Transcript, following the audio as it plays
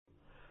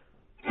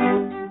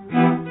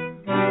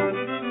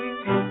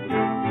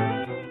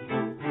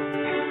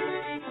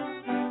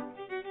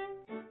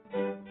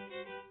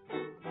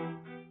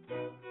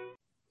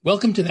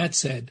Welcome to That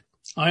Said.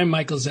 I'm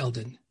Michael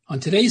Zeldin.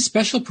 On today's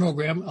special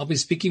program, I'll be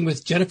speaking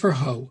with Jennifer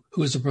Ho,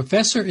 who is a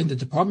professor in the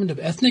Department of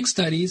Ethnic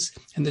Studies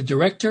and the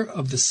director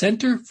of the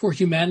Center for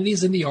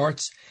Humanities and the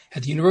Arts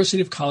at the University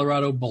of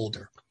Colorado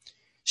Boulder.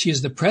 She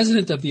is the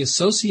president of the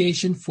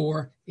Association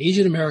for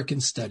Asian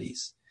American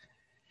Studies.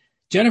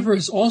 Jennifer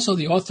is also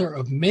the author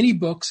of many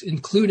books,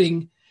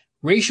 including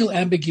Racial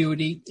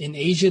Ambiguity in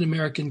Asian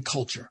American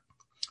Culture,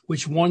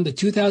 which won the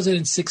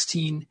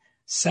 2016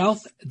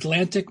 South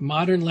Atlantic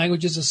Modern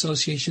Languages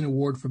Association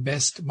Award for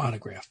Best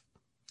Monograph.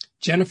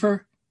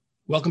 Jennifer,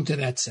 welcome to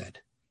That Said.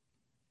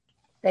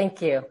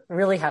 Thank you.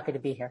 Really happy to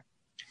be here.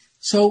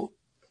 So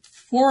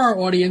for our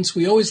audience,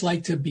 we always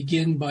like to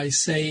begin by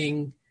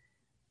saying,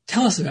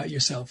 tell us about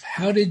yourself.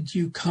 How did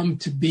you come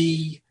to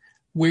be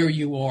where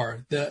you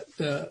are?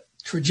 The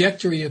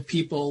trajectory of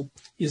people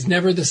is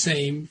never the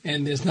same,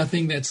 and there's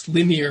nothing that's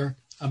linear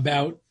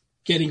about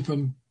getting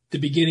from the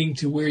beginning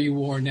to where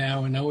you are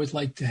now. And I always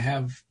like to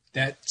have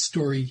that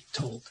story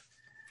told.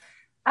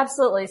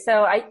 Absolutely.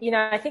 So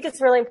I think it's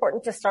really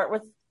important to start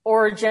with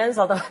origins,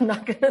 although I'm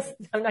not going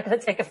to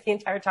take up the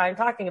entire time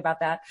talking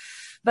about that.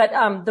 But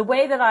the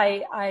way that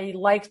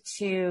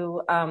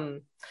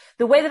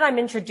the way that I'm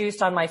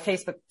introduced on my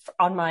Facebook,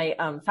 on my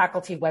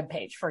faculty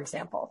webpage, for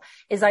example,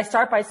 is I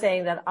start by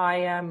saying that I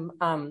am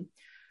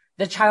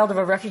the child of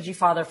a refugee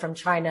father from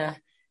China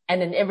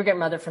and an immigrant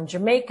mother from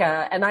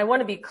Jamaica. And I want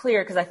to be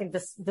clear because I think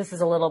this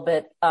is a little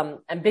bit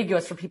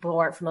ambiguous for people who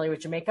aren't familiar with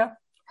Jamaica.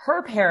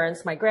 Her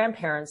parents, my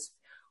grandparents,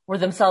 were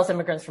themselves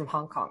immigrants from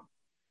Hong Kong.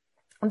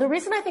 And the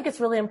reason I think it's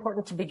really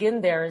important to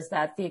begin there is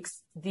that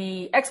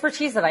the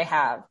expertise that I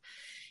have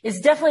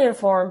is definitely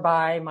informed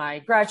by my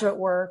graduate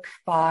work,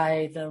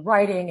 by the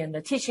writing and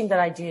the teaching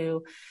that I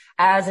do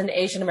as an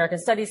Asian American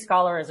Studies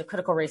scholar, as a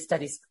critical race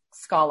studies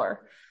scholar.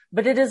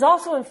 But it is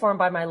also informed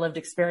by my lived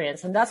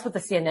experience. And that's what the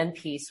CNN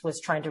piece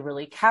was trying to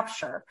really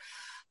capture.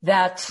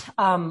 That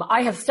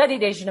I have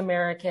studied Asian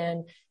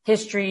American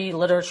history,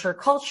 literature,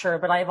 culture,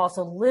 but I have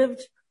also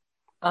lived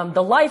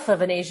the life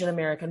of an Asian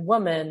American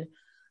woman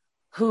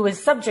who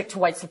is subject to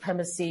white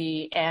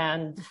supremacy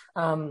and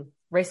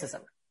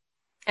racism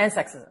and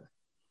sexism.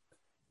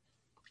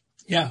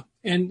 Yeah,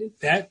 and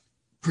that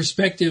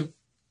perspective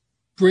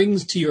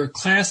brings to your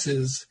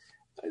classes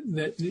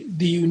the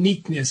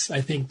uniqueness,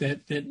 I think,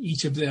 that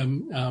each of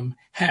them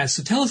has.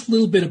 So tell us a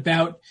little bit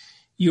about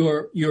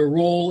your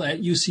role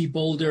at UC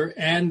Boulder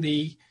and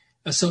the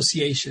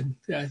association,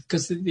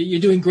 because you're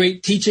doing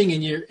great teaching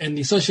and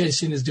the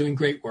association is doing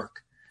great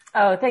work.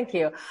 Oh, thank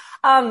you.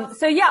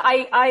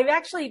 I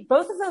actually,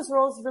 both of those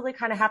roles really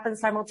kind of happened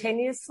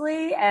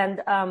simultaneously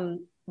and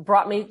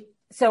brought me.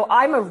 So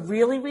I'm a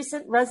really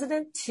recent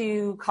resident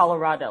to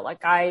Colorado.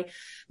 Like I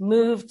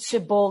moved to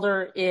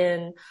Boulder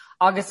in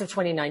August of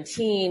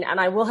 2019, and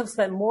I will have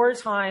spent more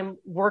time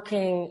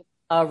working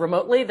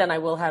remotely than I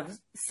will have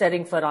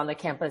setting foot on the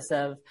campus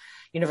of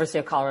University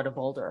of Colorado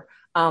Boulder.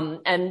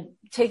 And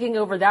taking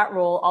over that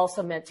role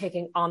also meant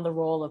taking on the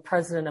role of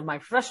president of my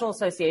professional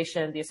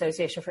association, the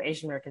Association for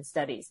Asian American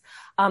Studies.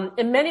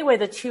 In many ways,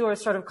 the two are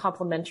sort of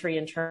complementary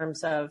in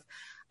terms of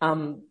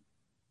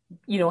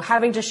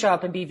having to show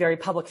up and be very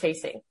public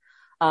facing,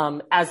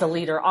 as a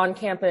leader on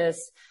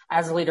campus,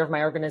 as a leader of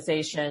my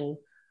organization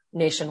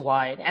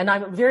nationwide. And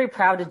I'm very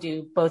proud to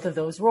do both of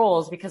those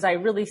roles because I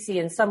really see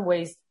in some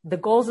ways the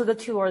goals of the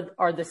two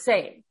are the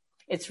same.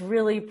 It's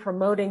really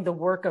promoting the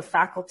work of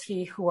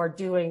faculty who are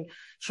doing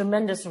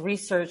tremendous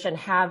research and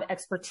have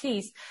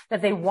expertise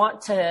that they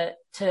want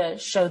to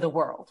show the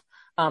world,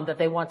 that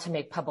they want to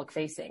make public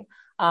facing.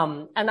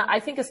 And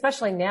I think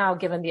especially now,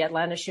 given the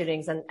Atlanta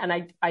shootings,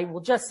 and I will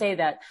just say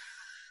that,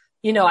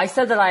 I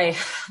said that I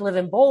live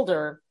in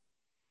Boulder.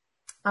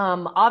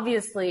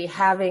 Obviously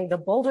having the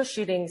Boulder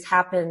shootings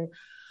happen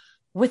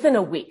within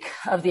a week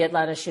of the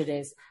Atlanta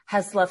shootings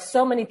has left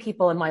so many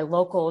people in my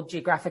local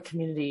geographic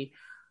community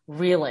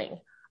reeling.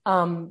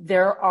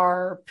 There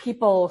are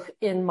people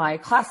in my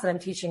class that I'm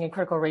teaching in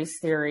critical race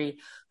theory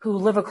who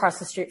live across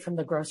the street from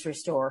the grocery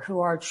store,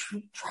 who are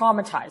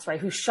traumatized, right?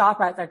 Who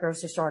shop at that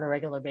grocery store on a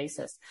regular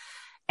basis.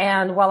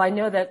 And while I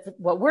know that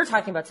what we're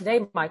talking about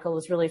today, Michael,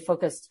 is really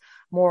focused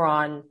more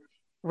on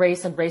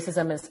race and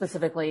racism and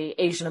specifically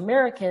Asian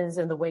Americans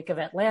in the wake of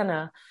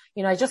Atlanta,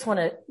 I just want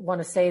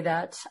to say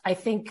that I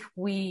think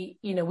we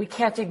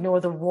can't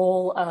ignore the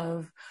role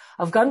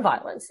of gun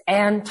violence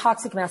and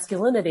toxic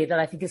masculinity that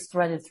I think is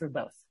threaded through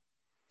both.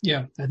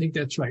 Yeah, I think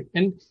that's right.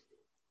 And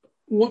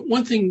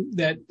one thing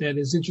that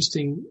is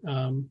interesting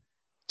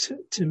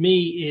to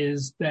me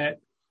is that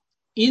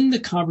in the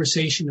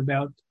conversation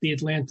about the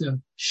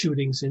Atlanta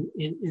shootings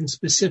in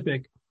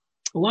specific,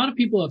 a lot of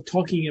people are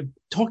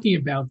talking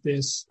about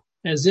this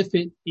as if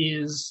it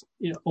is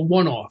a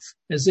one-off,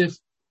 as if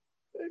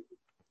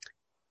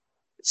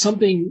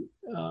something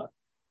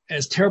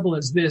as terrible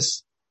as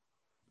this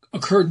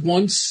occurred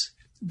once.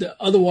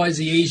 Otherwise,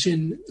 the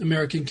Asian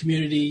American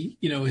community,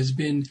 has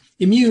been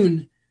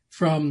immune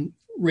from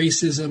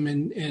racism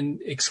and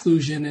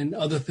exclusion and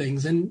other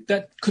things. And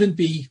that couldn't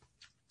be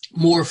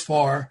more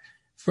far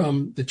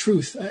from the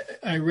truth.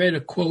 I read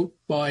a quote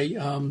by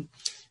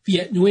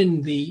Viet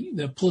Nguyen,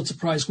 the Pulitzer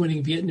Prize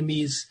winning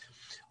Vietnamese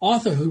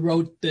author who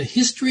wrote The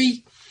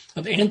History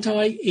of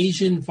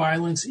Anti-Asian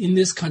Violence in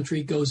This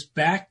Country Goes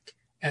Back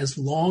as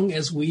Long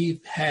as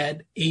We've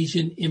Had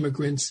Asian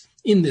Immigrants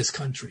in This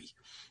Country.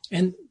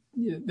 And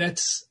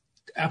that's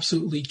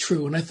absolutely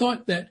true. And I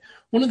thought that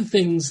one of the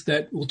things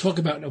that we'll talk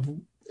about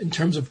in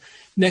terms of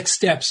next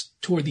steps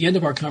toward the end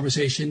of our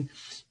conversation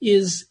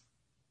is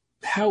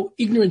how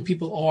ignorant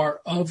people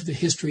are of the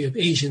history of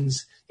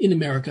Asians in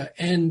America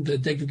and the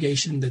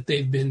degradation that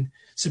they've been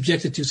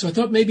subjected to. So I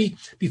thought maybe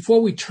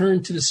before we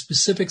turn to the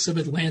specifics of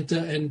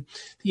Atlanta and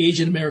the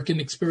Asian American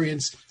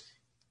experience,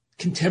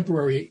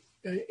 contemporary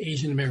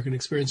Asian American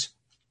experience,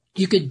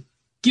 you could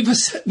give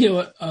us,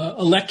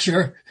 a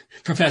lecture,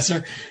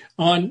 Professor,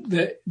 on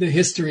the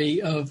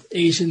history of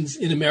Asians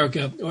in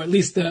America, or at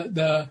least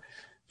the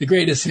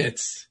greatest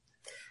hits.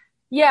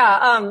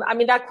 Yeah,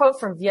 that quote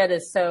from Viet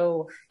is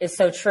so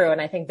true. And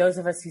I think those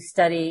of us who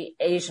study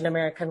Asian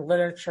American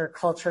literature,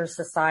 culture,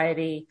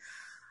 society,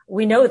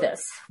 we know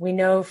this. We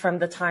know from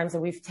the times that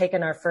we've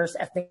taken our first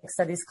ethnic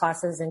studies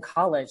classes in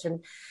college.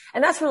 And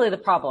that's really the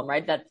problem,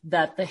 right?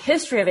 That the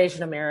history of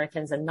Asian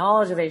Americans and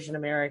knowledge of Asian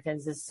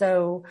Americans is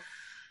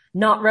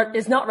not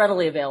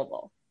readily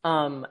available.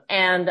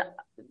 And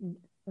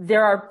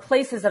there are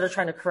places that are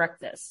trying to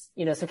correct this.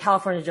 So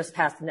California just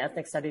passed an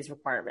ethnic studies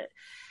requirement.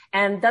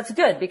 And that's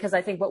good, because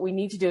I think what we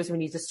need to do is we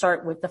need to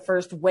start with the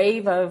first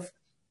wave of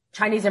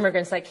Chinese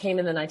immigrants that came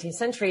in the 19th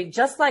century,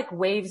 just like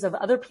waves of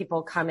other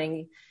people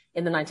coming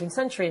in the 19th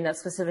century, and that's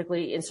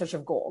specifically in search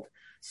of gold.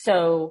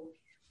 So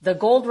the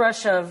gold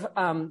rush of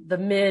the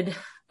mid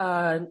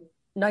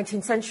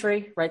 19th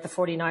century, right, the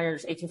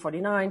 49ers,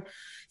 1849,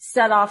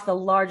 set off the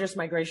largest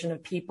migration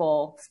of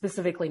people,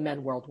 specifically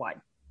men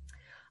worldwide.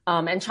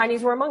 And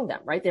Chinese were among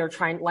them, right? They were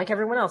trying, like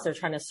everyone else, they're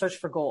trying to search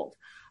for gold.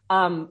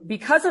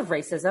 Because of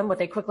racism, what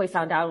they quickly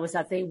found out was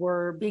that they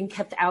were being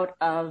kept out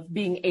of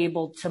being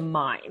able to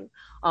mine,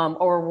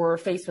 or were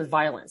faced with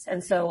violence.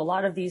 And so a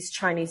lot of these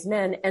Chinese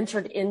men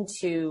entered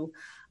into,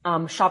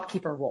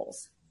 shopkeeper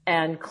roles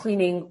and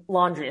cleaning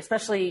laundry,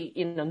 especially,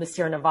 in the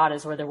Sierra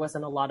Nevadas where there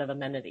wasn't a lot of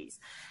amenities.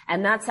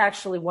 And that's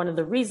actually one of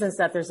the reasons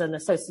that there's an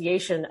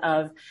association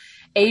of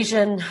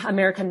Asian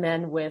American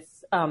men with,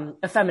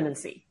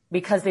 effeminacy,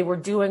 because they were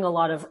doing a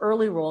lot of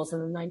early roles in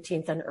the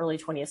 19th and early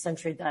 20th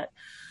century that,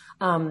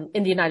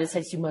 in the United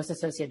States, you most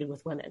associated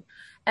with women.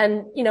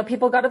 And,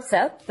 people got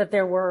upset that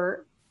there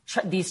were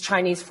these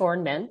Chinese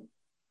foreign men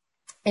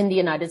in the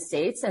United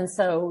States. And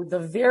so the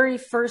very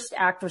first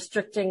act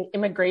restricting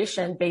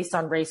immigration based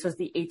on race was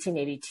the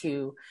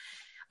 1882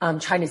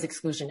 Chinese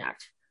Exclusion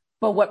Act.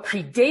 But what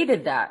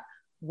predated that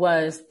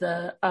was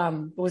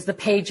the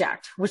Page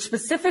Act, which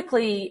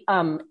specifically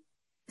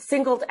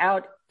singled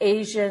out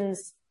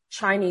Asians,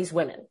 Chinese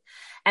women.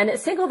 And it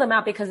singled them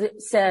out because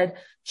it said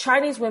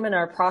Chinese women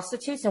are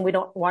prostitutes, and we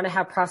don't want to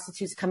have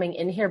prostitutes coming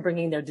in here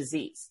bringing their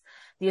disease.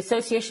 The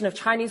association of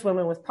Chinese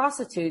women with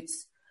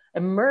prostitutes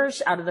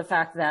emerged out of the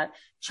fact that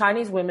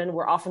Chinese women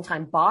were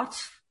oftentimes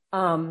bought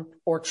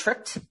or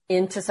tricked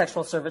into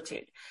sexual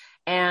servitude.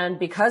 And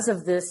because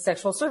of this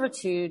sexual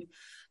servitude,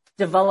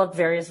 developed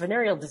various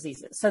venereal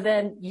diseases. So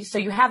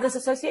you have this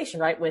association,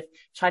 right, with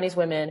Chinese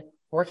women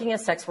working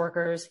as sex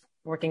workers,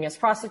 working as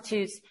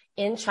prostitutes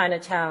in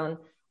Chinatown,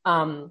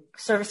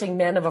 servicing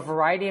men of a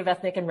variety of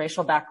ethnic and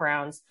racial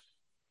backgrounds,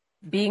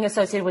 being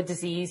associated with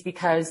disease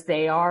because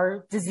they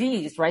are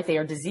diseased, right? They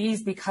are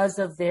diseased because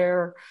of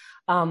their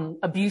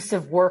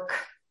abusive work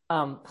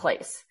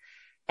place.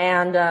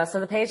 And so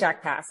the Page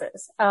Act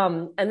passes.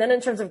 And then in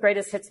terms of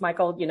greatest hits,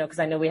 Michael, because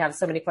I know we have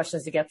so many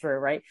questions to get through,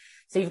 right?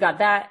 So you've got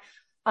that.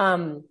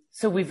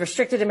 So we've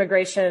restricted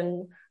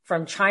immigration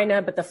from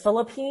China, but the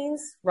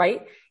Philippines,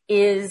 right,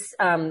 is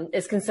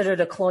considered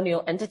a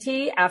colonial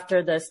entity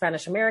after the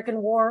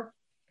Spanish-American War.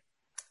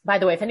 By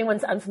the way, if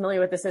anyone's unfamiliar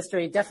with this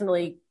history,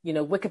 definitely,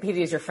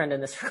 Wikipedia is your friend in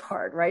this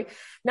regard, right?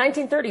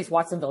 1930s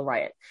Watsonville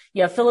riot.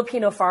 You have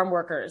Filipino farm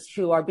workers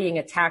who are being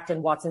attacked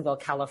in Watsonville,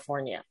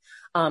 California,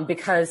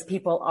 because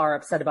people are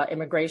upset about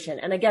immigration.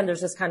 And again,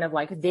 there's this kind of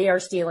like, they are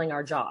stealing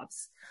our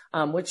jobs,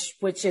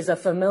 which is a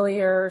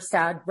familiar,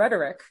 sad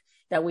rhetoric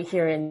that we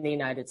hear in the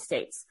United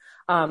States.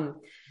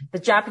 The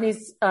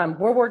Japanese,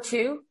 World War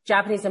II,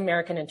 Japanese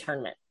American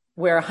internment,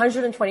 where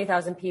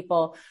 120,000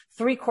 people,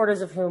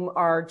 3/4 of whom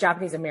are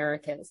Japanese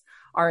Americans,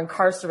 are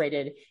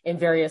incarcerated in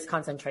various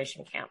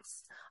concentration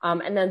camps.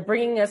 And then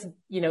bringing us,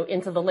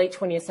 into the late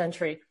 20th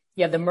century,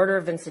 you have the murder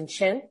of Vincent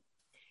Chin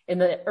in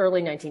the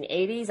early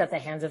 1980s at the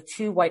hands of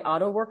 2 white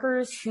auto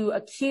workers who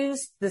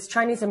accused this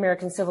Chinese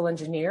American civil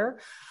engineer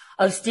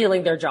of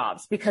stealing their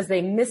jobs because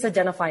they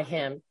misidentify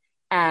him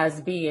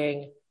as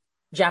being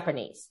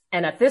Japanese.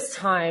 And at this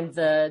time,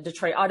 the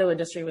Detroit auto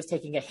industry was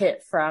taking a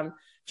hit from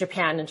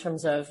Japan in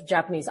terms of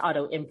Japanese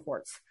auto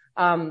imports.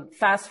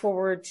 Fast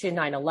forward to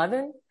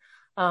 9/11,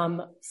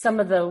 some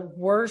of the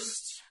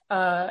worst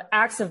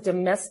acts of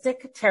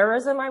domestic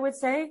terrorism, I would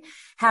say,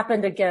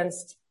 happened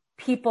against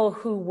people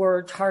who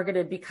were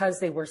targeted because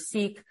they were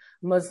Sikh,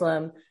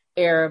 Muslim,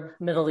 Arab,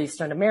 Middle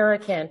Eastern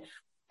American.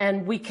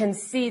 And we can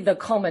see the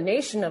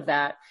culmination of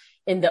that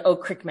in the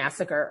Oak Creek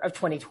massacre of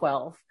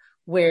 2012,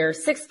 where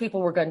 6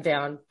 people were gunned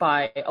down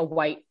by a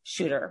white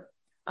shooter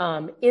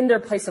in their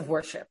place of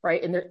worship,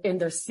 right? In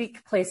their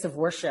Sikh place of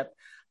worship.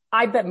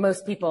 I bet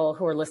most people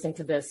who are listening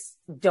to this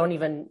don't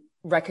even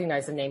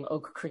recognize the name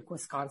Oak Creek,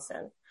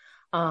 Wisconsin.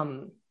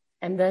 And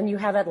then you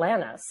have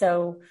Atlanta.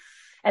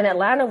 And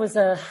Atlanta was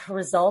a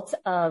result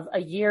of a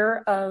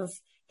year of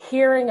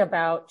hearing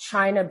about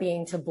China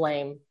being to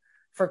blame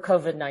for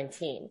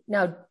COVID-19.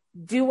 Now,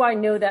 do I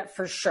know that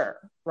for sure,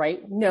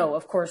 right? No,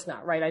 of course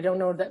not, right? I don't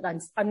know that.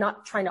 I'm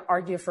not trying to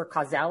argue for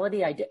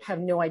causality. I have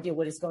no idea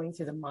what is going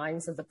through the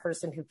minds of the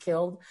person who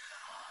killed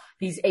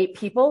these 8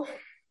 people.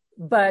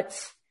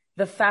 But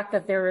the fact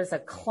that there is a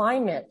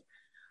climate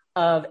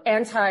of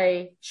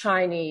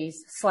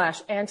anti-Chinese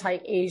 /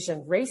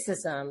 anti-Asian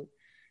racism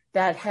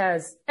that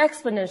has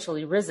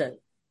exponentially risen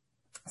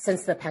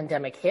since the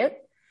pandemic hit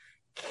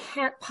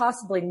can't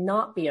possibly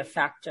not be a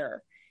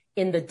factor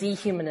in the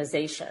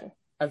dehumanization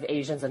of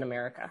Asians in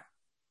America.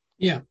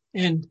 Yeah.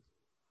 And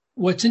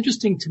what's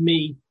interesting to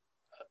me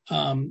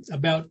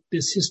about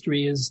this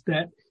history is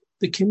that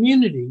the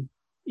community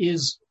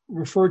is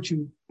referred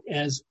to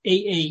as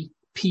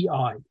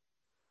AAPI.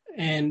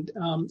 And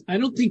I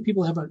don't think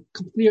people have a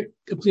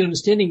complete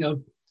understanding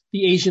of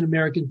the Asian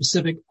American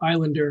Pacific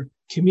Islander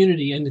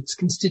community and its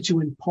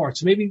constituent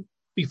parts. Maybe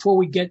before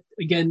we get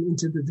again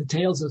into the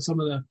details of some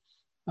of the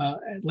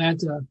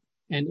Atlanta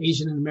and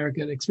Asian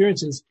American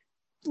experiences,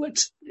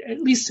 let's at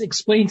least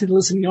explain to the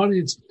listening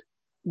audience,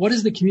 what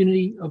is the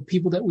community of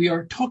people that we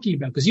are talking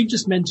about? Because you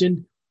just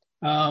mentioned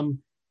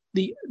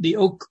the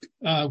Oak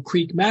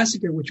Creek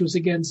massacre, which was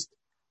against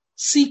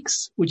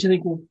Sikhs, which I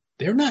think, well,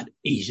 they're not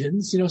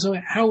Asians, so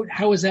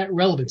how is that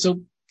relevant?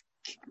 So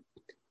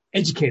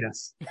educate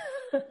us.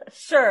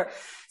 Sure.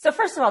 So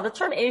first of all, the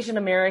term Asian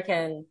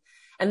American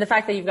and the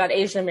fact that you've got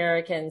Asian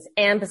Americans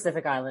and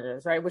Pacific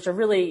Islanders, right, which are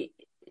really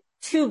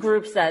 2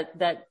 groups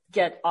that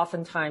get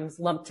oftentimes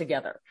lumped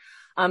together.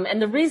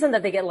 And the reason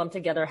that they get lumped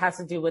together has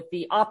to do with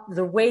the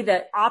way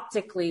that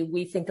optically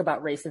we think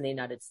about race in the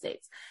United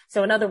States.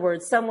 So in other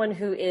words, someone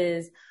who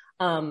is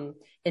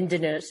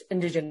indigenous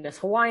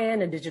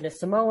Hawaiian, indigenous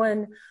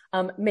Samoan,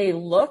 may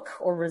look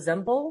or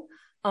resemble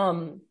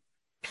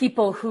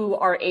people who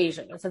are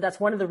Asian. So that's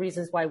one of the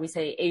reasons why we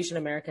say Asian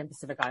American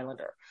Pacific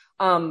Islander.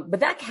 But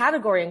that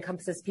category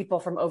encompasses people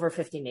from over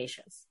 50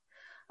 nations.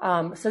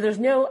 So there's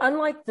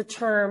unlike the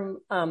term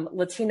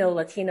Latino,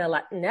 Latina,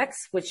 Latinx,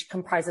 which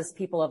comprises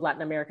people of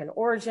Latin American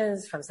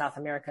origins from South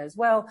America as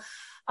well,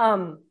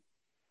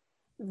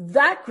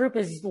 that group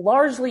is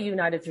largely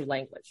united through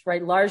language,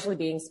 right? Largely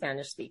being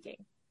Spanish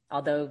speaking,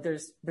 although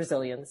there's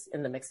Brazilians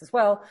in the mix as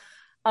well.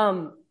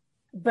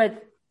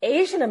 But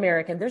Asian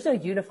American, there's no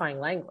unifying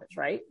language,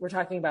 right? We're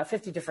talking about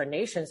 50 different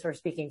nations who are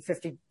speaking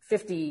 50,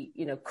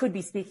 could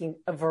be speaking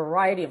a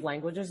variety of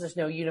languages. There's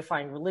no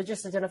unifying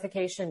religious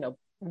identification,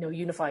 no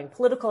unifying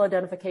political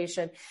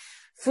identification.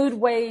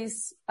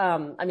 Foodways,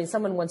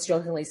 someone once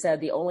jokingly said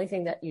the only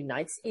thing that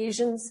unites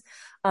Asian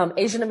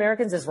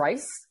Americans is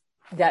rice.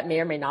 That may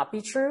or may not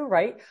be true,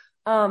 right?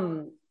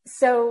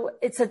 So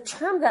it's a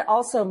term that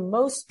also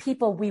most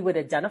people we would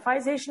identify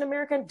as Asian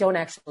American don't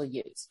actually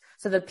use.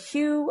 So the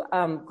Pew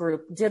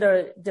group did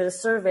a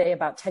survey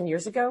about 10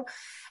 years ago,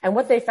 and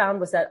what they found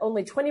was that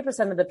only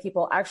 20% of the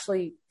people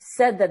actually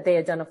said that they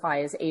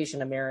identify as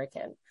Asian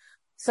American.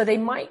 So they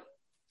might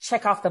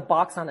check off the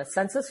box on a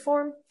census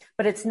form,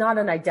 but it's not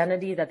an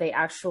identity that they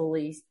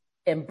actually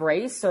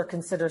embrace or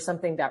consider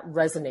something that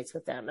resonates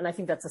with them. And I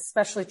think that's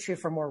especially true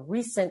for more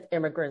recent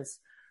immigrants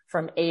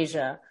from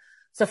Asia.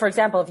 So for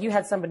example, if you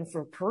had someone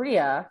from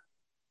Korea,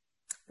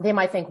 they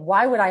might think,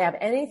 why would I have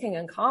anything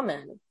in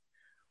common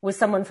with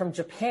someone from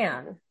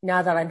Japan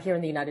now that I'm here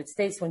in the United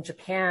States, when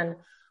Japan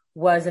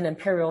was an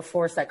imperial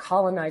force that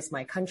colonized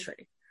my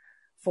country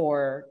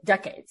for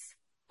decades?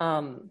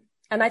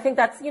 And I think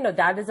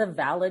that is a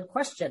valid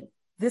question.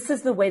 This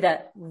is the way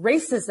that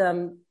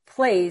racism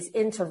plays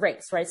into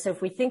race, right? So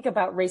if we think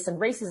about race and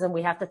racism,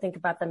 we have to think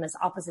about them as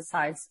opposite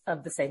sides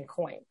of the same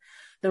coin.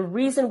 The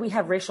reason we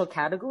have racial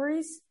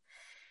categories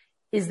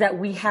is that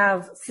we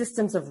have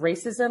systems of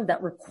racism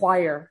that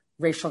require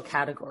racial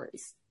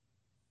categories.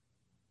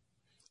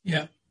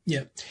 Yeah.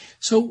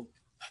 So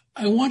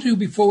I want to,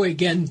 before we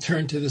again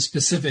turn to the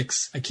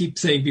specifics, I keep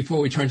saying before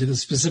we turn to the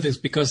specifics,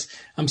 because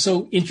I'm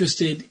so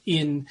interested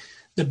in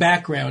the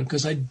background,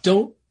 because I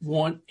don't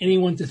want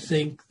anyone to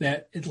think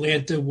that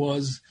Atlanta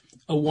was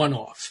a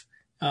one-off.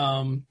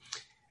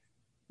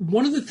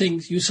 One of the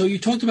things you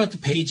talked about the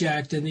Page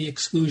Act and the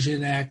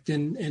Exclusion Act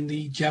and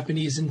the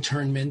Japanese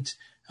internment,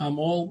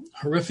 all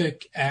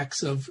horrific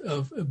acts of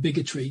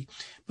bigotry.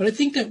 But I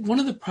think that one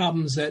of the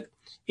problems that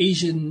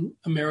Asian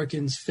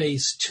Americans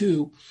face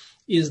too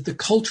is the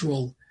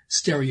cultural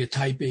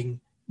stereotyping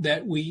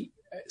that we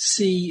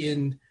see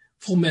in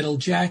Full Metal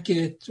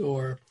Jacket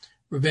or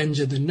Revenge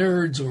of the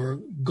Nerds or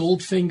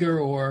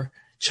Goldfinger or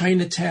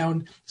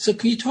Chinatown. So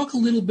can you talk a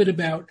little bit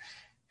about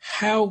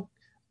how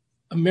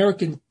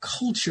American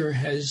culture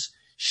has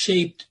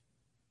shaped,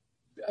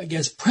 I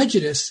guess,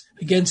 prejudice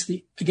against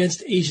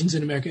Asians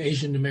in America,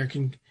 Asian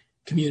American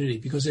community?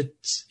 Because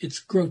it's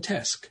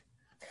grotesque.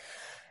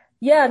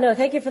 Yeah, no,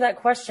 thank you for that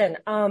question.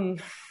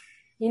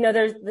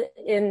 There's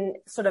in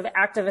sort of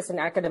activist and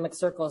academic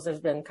circles, there's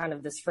been kind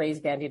of this phrase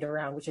bandied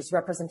around, which is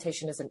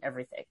representation isn't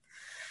everything.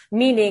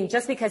 Meaning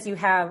just because you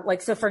have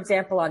so for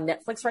example, on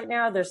Netflix right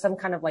now, there's some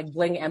kind of like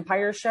Bling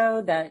Empire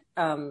show that,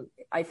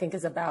 I think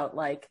is about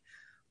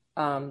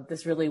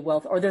this really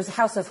wealthy, or there's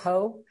House of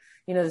Ho,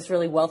 this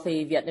really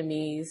wealthy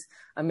Vietnamese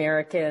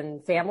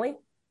American family,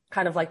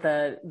 kind of like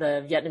the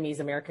Vietnamese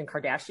American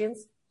Kardashians.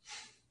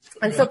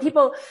 And so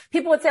people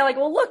would say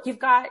well, look, you've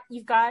got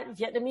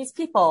Vietnamese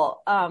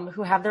people,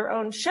 who have their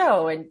own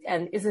show,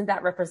 and isn't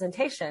that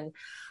representation?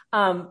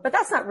 But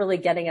that's not really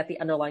getting at the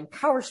underlying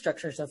power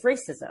structures of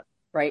racism,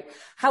 right?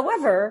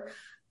 However,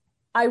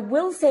 I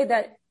will say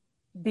that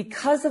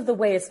because of the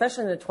way,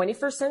 especially in the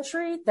 21st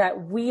century,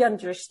 that we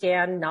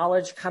understand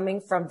knowledge coming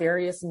from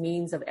various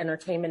means of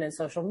entertainment and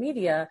social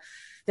media,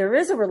 there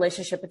is a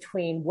relationship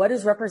between what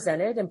is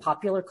represented in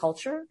popular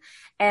culture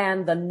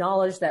and the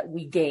knowledge that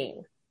we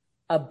gain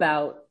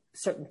about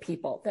certain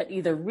people that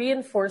either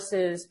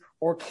reinforces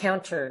or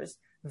counters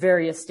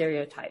various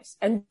stereotypes.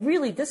 And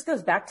really, this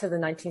goes back to the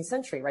 19th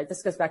century, right?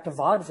 This goes back to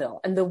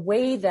vaudeville and the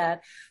way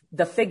that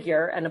the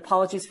figure, and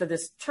apologies for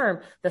this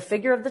term, the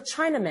figure of the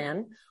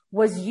Chinaman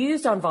was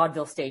used on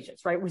vaudeville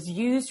stages, right? Was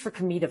used for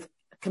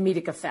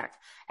comedic effect.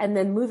 And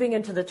then moving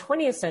into the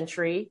 20th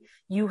century,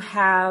 you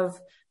have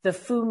the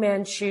Fu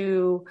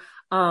Manchu,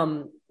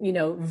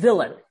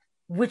 villain,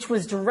 which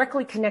was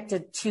directly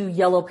connected to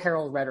yellow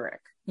peril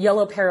rhetoric.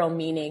 Yellow peril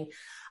meaning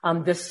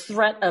this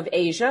threat of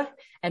Asia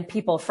and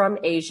people from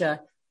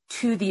Asia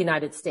to the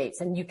United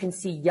States. And you can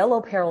see yellow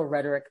peril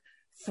rhetoric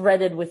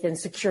threaded within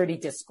security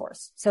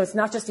discourse. So it's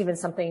not just even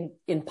something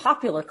in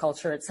popular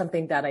culture. It's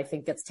something that I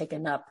think gets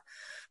taken up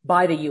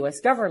by the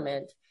U.S.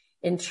 government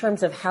in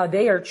terms of how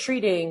they are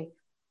treating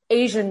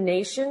Asian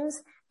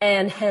nations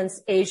and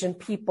hence Asian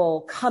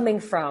people coming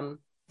from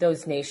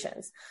those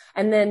nations.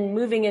 And then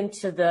moving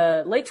into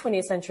the late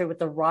 20th century with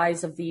the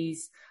rise of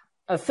these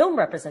film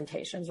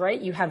representations, right?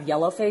 You have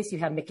Yellowface, you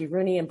have Mickey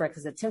Rooney and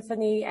Breakfast at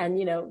Tiffany. And,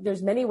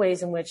 there's many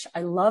ways in which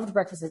I loved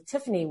Breakfast at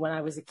Tiffany when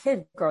I was a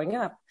kid growing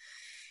up.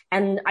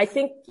 And I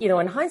think,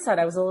 in hindsight,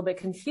 I was a little bit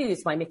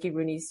confused by Mickey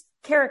Rooney's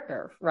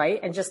character, right?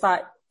 And just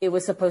thought it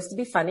was supposed to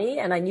be funny.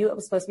 And I knew it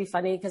was supposed to be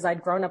funny because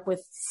I'd grown up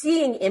with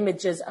seeing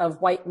images of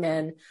white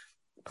men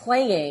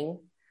playing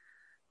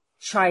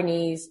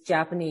Chinese,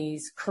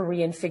 Japanese,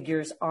 Korean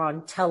figures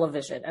on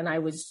television. And I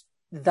was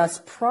thus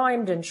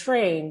primed and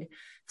trained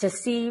to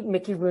see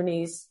Mickey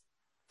Rooney's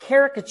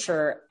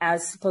caricature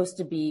as supposed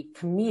to be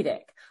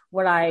comedic.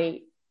 What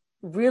I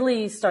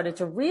really started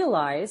to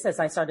realize as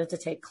I started to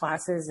take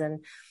classes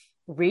and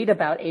read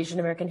about Asian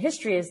American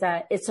history is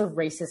that it's a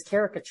racist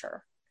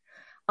caricature.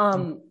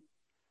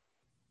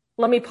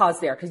 Let me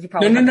pause there because you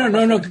probably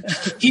no.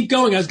 Keep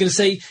going. I was going to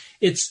say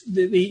it's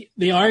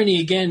the irony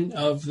again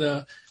of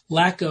the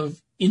lack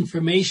of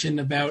information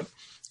about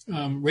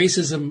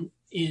racism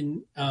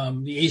in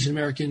the Asian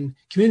American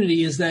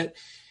community is that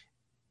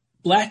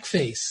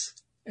blackface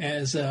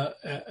as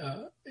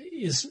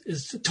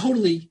is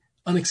totally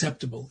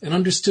unacceptable and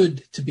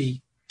understood to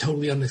be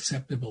totally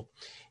unacceptable.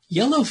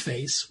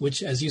 Yellowface,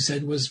 which, as you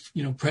said, was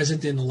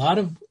present in a lot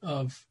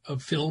of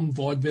film,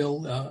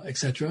 vaudeville,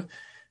 etc.,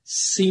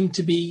 seemed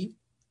to be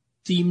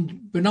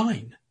deemed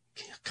benign,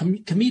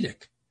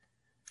 comedic.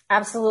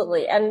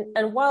 Absolutely.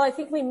 And while I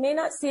think we may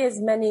not see as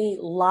many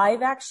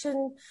live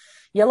action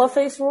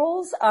Yellowface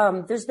roles,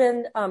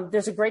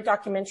 there's a great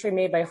documentary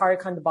made by Hari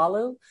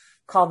Kondabolu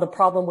called The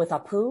Problem with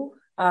Apu.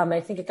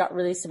 I think it got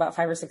released about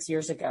 5 or 6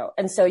 years ago.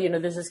 And so,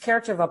 there's this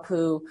character of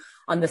Apu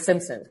on The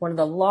Simpsons, one of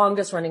the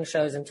longest running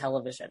shows in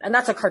television. And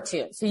that's a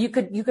cartoon. So you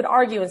could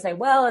argue and say,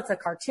 well, it's a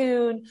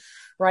cartoon,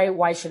 right?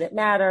 Why should it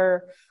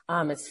matter?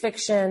 It's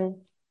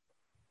fiction.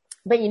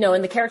 But,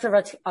 and the character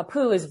of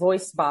Apu is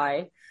voiced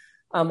by,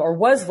 or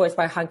was voiced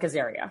by Hank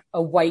Azaria,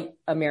 a white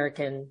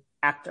American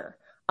actor.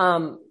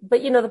 But,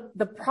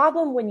 the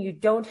problem when you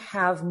don't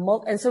have,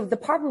 and so the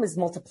problem is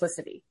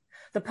multiplicity.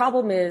 The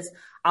problem is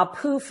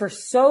Apu for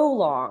so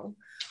long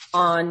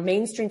on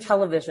mainstream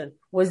television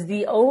was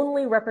the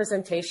only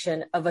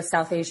representation of a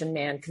South Asian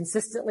man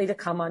consistently to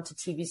come onto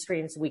TV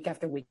screens week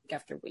after week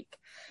after week.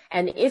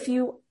 And if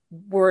you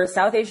were a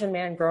South Asian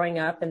man growing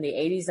up in the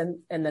 80s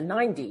and the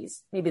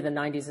 90s, maybe the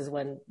 90s is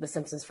when The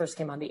Simpsons first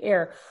came on the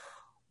air,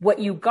 what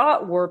you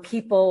got were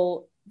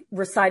people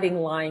reciting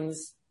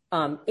lines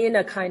in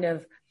a kind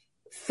of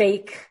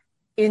fake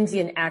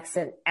Indian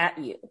accent at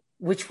you,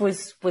 which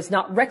was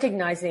not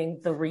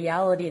recognizing the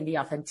reality and the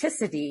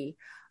authenticity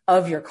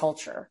of your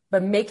culture,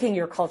 but making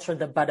your culture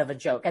the butt of a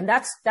joke. And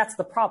that's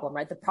the problem,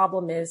 right? The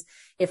problem is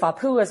if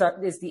Apu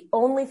is the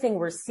only thing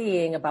we're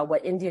seeing about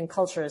what Indian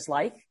culture is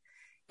like,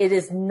 it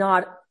is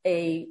not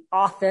a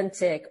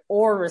authentic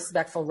or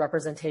respectful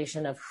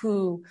representation of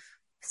who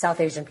South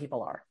Asian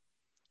people are.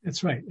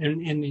 That's right.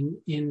 And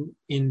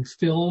in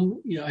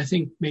film, I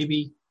think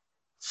maybe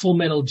Full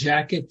Metal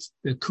Jacket,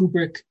 the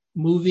Kubrick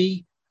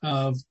movie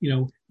of,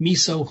 me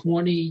so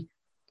horny,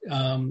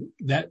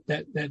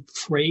 that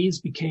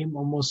phrase became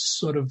almost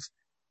sort of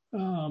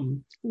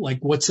like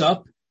 "What's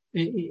up?"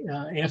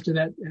 After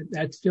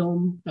that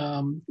film,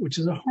 which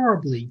is a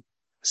horribly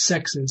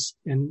sexist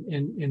and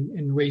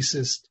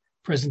racist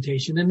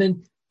presentation. And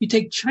then you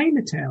take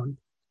Chinatown,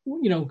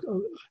 a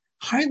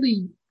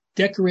highly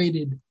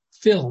decorated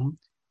film,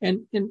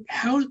 and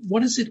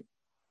what does it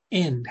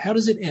end? How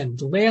does it end?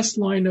 The last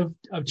line of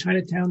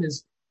Chinatown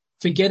is,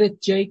 "Forget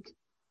it, Jake,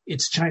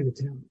 it's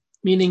Chinatown."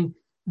 Meaning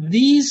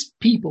these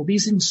people,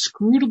 these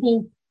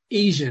inscrutable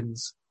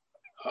Asians,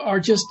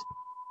 are just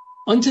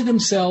unto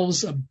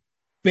themselves a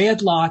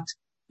bad lot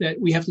that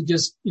we have to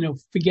just,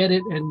 forget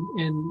it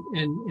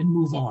and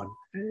move on.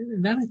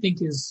 And that, I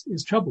think,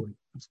 is troubling,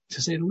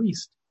 to say the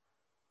least.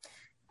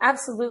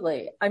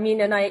 Absolutely. I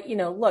mean, and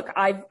look,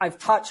 I've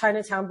taught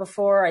Chinatown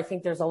before. I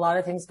think there's a lot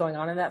of things going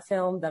on in that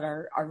film that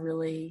are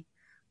really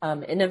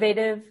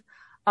innovative.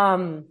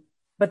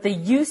 But the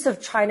use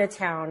of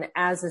Chinatown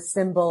as a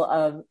symbol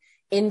of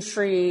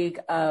intrigue,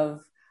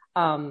 of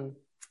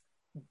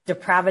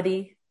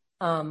depravity,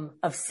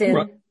 of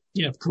sin.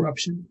 Yeah,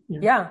 corruption.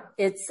 Yeah,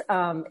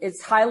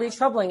 it's highly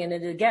troubling, and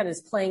it again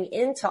is playing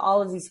into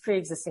all of these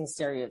pre-existing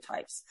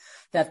stereotypes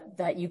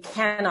that you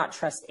cannot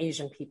trust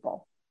Asian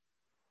people.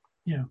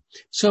 Yeah.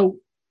 So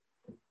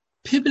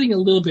pivoting a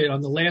little bit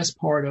on the last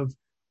part of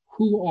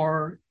who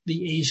are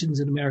the Asians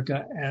in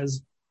America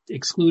as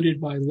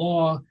excluded by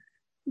law,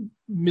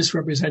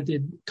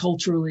 misrepresented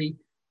culturally,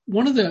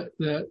 one of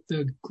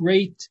the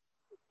great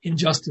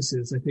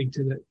injustices, I think,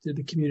 to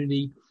the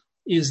community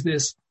is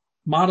this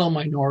model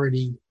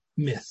minority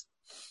myth.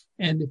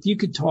 And if you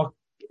could talk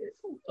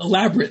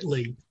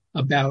elaborately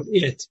about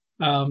it,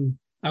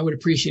 I would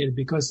appreciate it,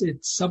 because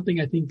it's something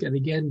I think that,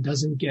 again,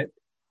 doesn't get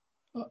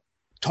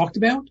talked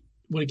about.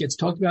 When it gets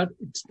talked about,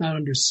 it's not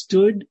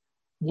understood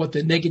what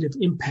the negative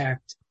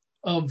impact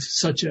of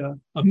such a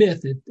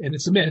myth, and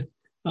it's a myth,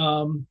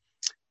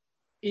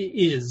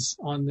 is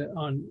on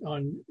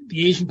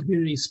the Asian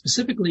community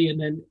specifically, and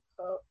then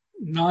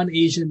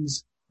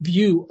non-Asians'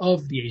 view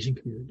of the Asian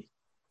community.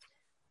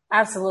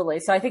 Absolutely.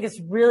 So I think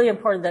it's really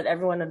important that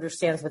everyone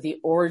understands what the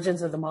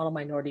origins of the model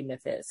minority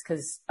myth is,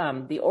 because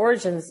the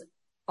origins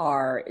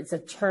it's a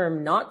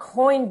term not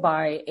coined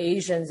by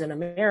Asians in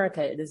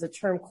America. It is a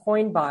term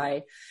coined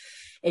by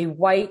a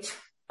white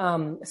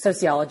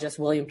sociologist,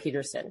 William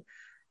Peterson,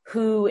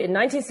 who in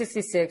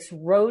 1966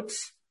 wrote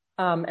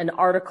an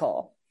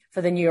article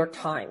for the New York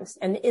Times.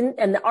 And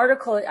the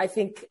article, I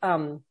think,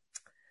 and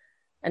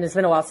it's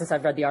been a while since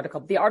I've read the article,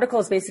 but the article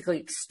is basically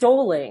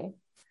extolling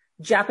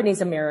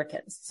Japanese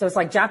Americans. So it's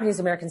like Japanese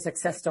American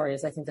success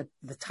stories, I think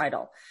the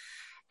title.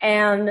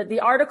 And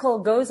the article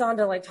goes on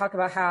to talk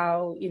about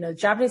how,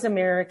 Japanese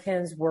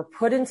Americans were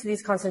put into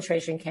these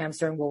concentration camps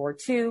during World War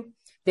II.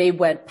 They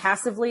went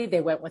passively.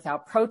 They went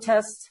without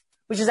protest,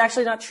 which is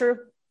actually not true.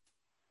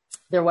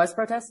 There was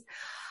protest.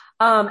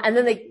 And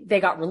then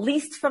they got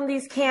released from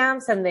these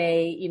camps, and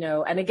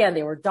and again,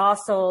 they were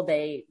docile.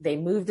 They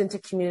moved into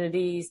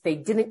communities. They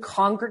didn't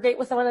congregate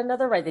with one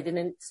another, right? They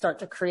didn't start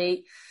to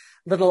create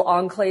little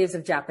enclaves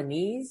of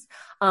Japanese.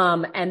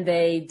 And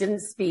they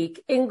didn't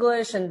speak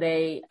English, and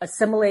they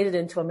assimilated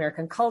into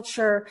American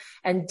culture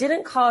and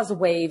didn't cause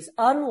waves,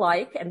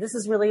 unlike, and this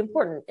is really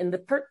important in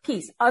the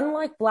piece,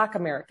 unlike Black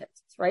Americans,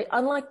 right?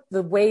 Unlike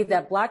the way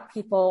that Black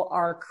people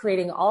are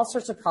creating all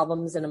sorts of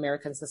problems in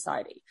American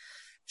society.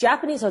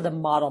 Japanese are the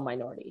model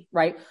minority,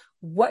 right?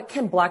 What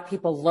can Black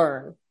people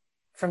learn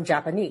from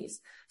Japanese?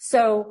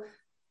 So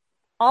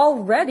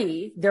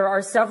already there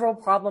are several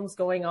problems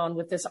going on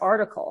with this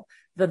article.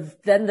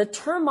 Then the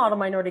term model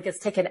minority gets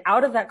taken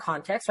out of that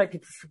context, right?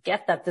 People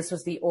forget that this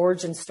was the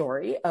origin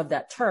story of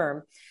that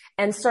term,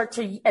 and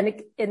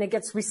it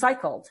gets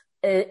recycled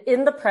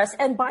in the press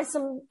and by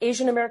some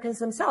Asian Americans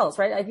themselves,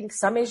 right? I think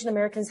some Asian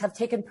Americans have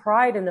taken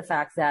pride in the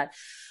fact that,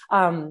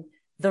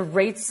 the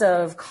rates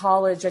of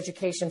college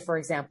education, for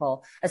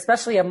example,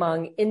 especially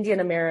among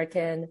Indian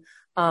American,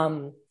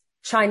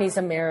 Chinese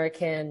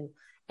American,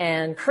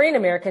 and Korean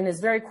American, is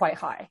quite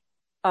high.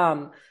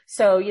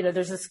 So,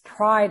 there's this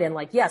pride in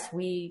yes,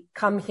 we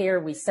come here,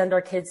 we send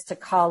our kids to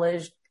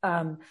college,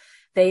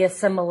 they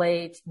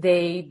assimilate,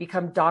 they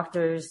become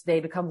doctors,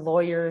 they become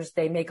lawyers,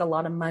 they make a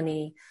lot of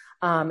money,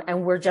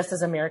 and we're just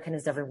as American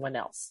as everyone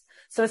else.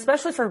 So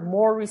especially for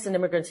more recent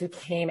immigrants who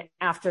came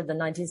after the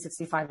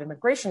 1965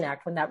 Immigration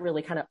Act, when that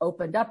really kind of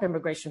opened up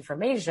immigration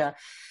from Asia,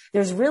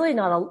 there's really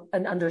not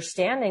an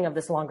understanding of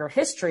this longer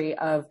history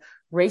of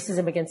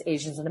racism against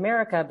Asians in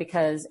America,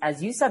 because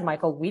as you said,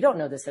 Michael, we don't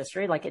know this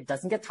history. It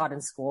doesn't get taught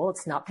in school.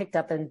 It's not picked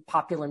up in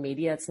popular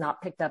media. It's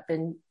not picked up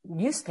in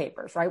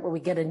newspapers, right? What we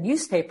get in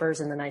newspapers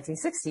in the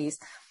 1960s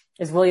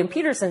is William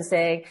Peterson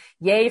saying,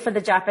 yay for the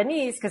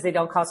Japanese because they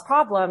don't cause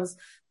problems.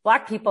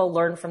 Black people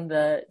learn from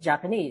the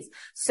Japanese.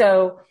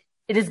 So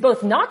it is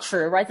both not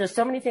true, right? There's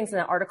so many things in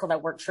that article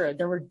that weren't true.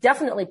 There were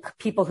definitely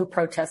people who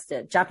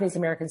protested, Japanese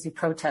Americans who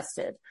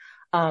protested,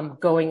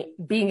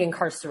 being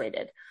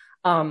incarcerated.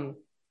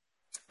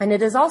 And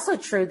it is also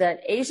true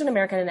that Asian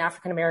American and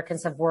African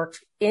Americans have worked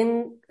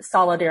in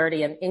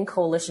solidarity and in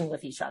coalition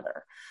with each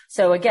other.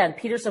 So again,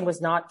 Peterson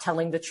was not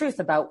telling the truth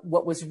about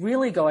what was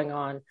really going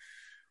on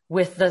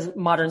with the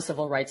modern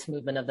civil rights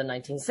movement of the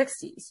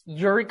 1960s.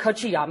 Yuri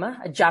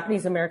Kochiyama, a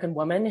Japanese American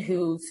woman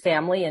whose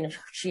family and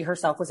she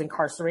herself was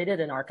incarcerated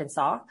in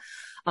Arkansas,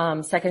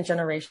 second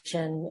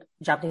generation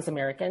Japanese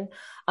American.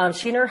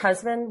 She and her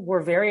husband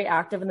were very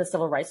active in the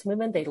civil rights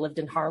movement. They lived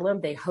in Harlem.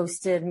 They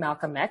hosted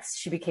Malcolm X.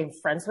 She became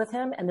friends with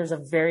him. And there's a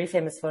very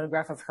famous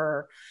photograph of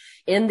her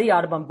in the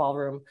Audubon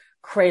Ballroom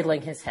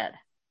cradling his head.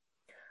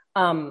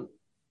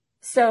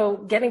 So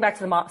getting back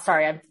to the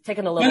sorry, I'm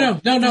taking a little.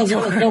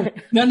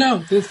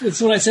 No.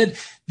 That's what I said.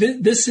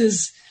 This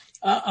is.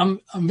 I'm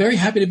very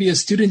happy to be a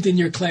student in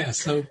your class.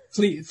 So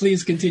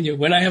please continue.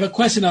 When I have a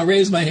question, I'll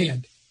raise my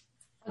hand.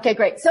 Okay,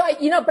 great. So,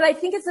 but I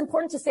think it's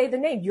important to say the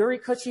name Yuri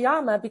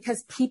Kochiyama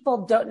because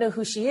people don't know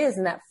who she is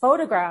in that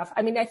photograph.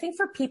 I mean, I think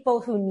for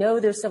people who know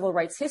their civil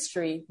rights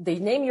history, the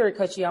name Yuri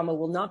Kochiyama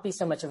will not be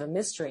so much of a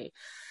mystery.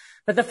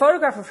 But the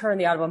photograph of her in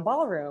the Audubon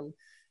Ballroom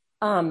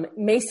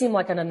may seem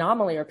like an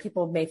anomaly, or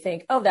people may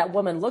think, oh, that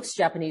woman looks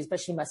Japanese, but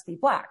she must be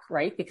Black,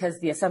 right?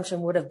 Because the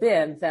assumption would have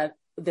been that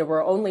there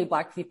were only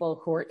Black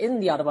people who were in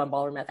the Audubon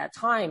Ballroom at that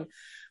time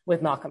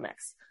with Malcolm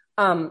X.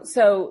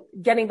 So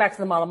getting back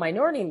to the model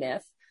minority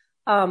myth,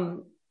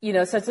 so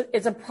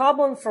it's a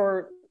problem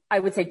for, I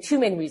would say, two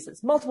main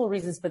reasons, multiple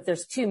reasons, but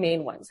there's two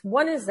main ones.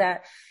 One is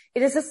that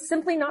it is just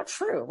simply not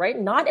true, right?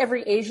 Not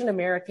every Asian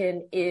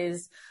American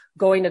is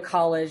going to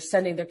college,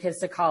 sending their kids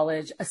to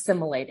college,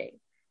 assimilating,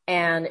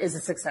 and is a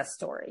success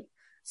story.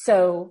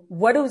 So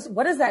what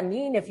does that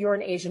mean if you're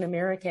an Asian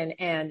American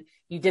and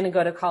you didn't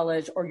go to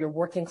college, or you're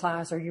working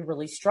class, or you're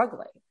really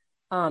struggling?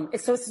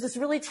 So it's this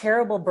really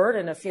terrible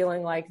burden of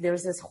feeling like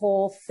there's this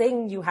whole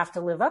thing you have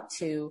to live up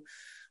to,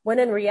 when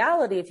in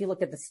reality, if you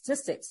look at the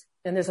statistics,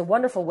 and there's a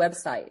wonderful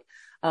website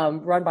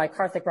run by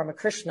Karthik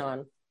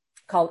Ramakrishnan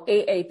called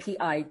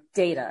AAPI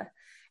Data.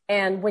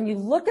 And when you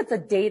look at the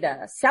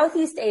data,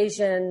 Southeast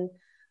Asian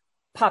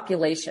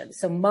population,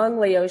 so Hmong,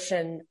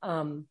 Laotian,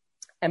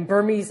 and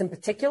Burmese in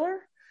particular,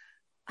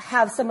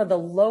 have some of the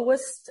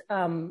lowest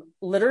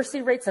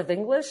literacy rates of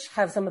English,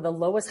 have some of the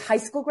lowest high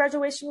school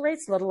graduation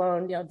rates, let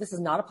alone, this is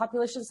not a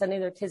population sending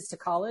their kids to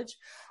college,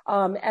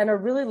 and are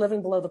really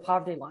living below the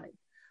poverty line.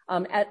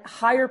 At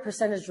higher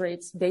percentage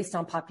rates based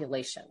on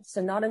population.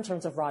 So not in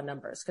terms of raw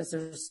numbers, because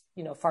there's,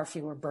 far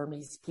fewer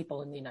Burmese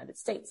people in the United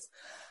States.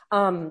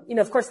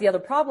 Of course, the other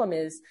problem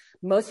is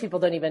most people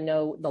don't even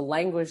know the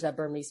language that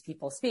Burmese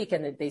people speak,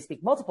 and they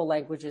speak multiple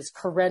languages.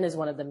 Karen is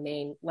one of the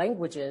main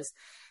languages.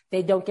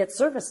 They don't get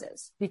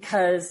services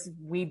because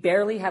we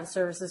barely have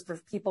services for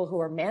people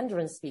who are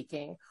Mandarin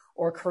speaking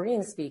or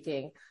Korean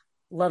speaking,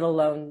 let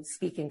alone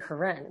speaking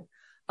Karen.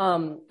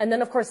 And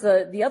then, of course,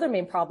 the other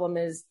main problem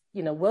is,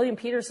 William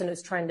Peterson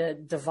is trying to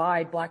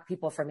divide Black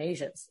people from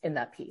Asians in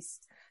that piece.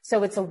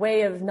 So it's a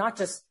way of not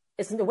just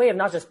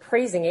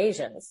praising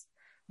Asians,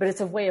 but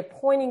it's a way of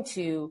pointing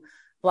to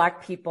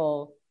Black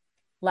people,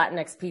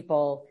 Latinx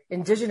people,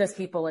 Indigenous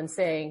people, and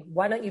saying,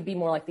 why don't you be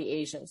more like the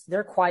Asians?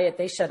 They're quiet.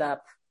 They shut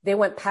up. They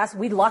went past,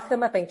 we locked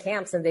them up in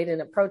camps and they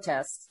didn't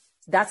protest.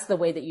 That's the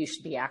way that you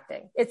should be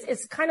acting.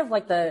 It's kind of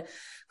like the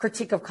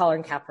critique of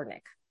Colin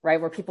Kaepernick,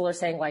 right? Where people are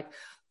saying like,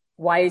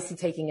 why is he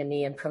taking a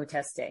knee and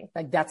protesting?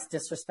 Like, that's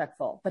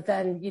disrespectful. But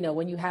then,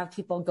 when you have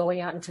people going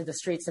out into the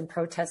streets and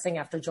protesting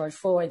after George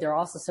Floyd, they're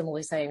also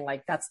similarly saying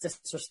like, that's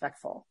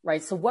disrespectful,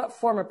 right? So what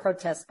form of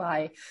protest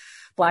by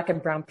Black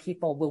and brown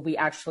people will we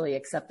actually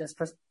accept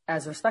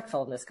as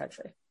respectful in this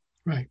country?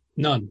 Right.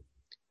 None.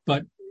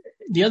 But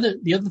the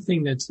other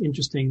thing that's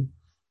interesting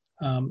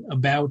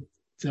about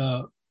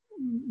the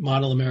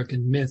model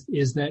American myth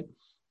is that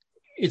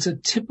it's a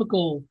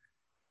typical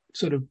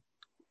sort of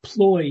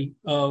ploy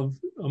of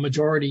a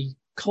majority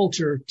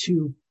culture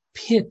to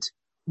pit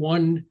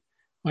one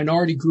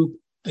minority group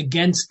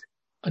against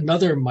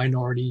another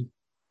minority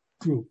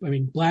group. I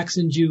mean, Blacks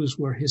and Jews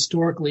were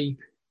historically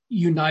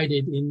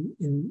united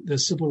in the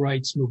civil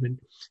rights movement.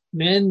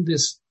 Then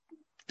this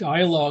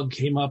dialogue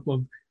came up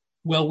of,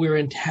 well,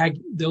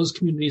 those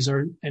communities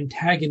are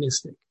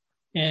antagonistic,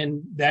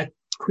 and that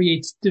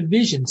creates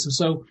divisions.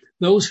 So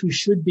those who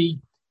should be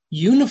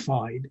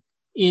unified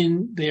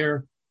in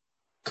their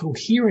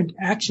coherent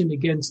action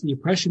against the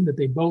oppression that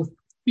they both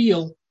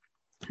feel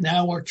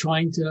now are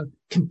trying to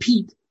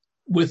compete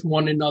with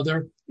one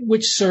another,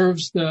 which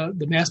serves the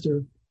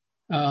master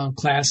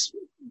class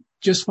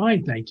just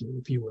fine, thank you,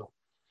 if you will.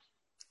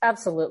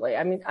 Absolutely.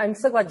 I mean, I'm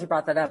so glad you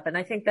brought that up. And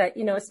I think that,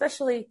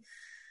 especially,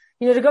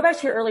 to go back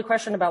to your early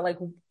question about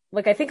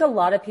like, I think a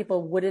lot of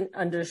people wouldn't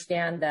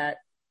understand that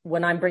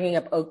when I'm bringing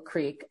up Oak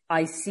Creek,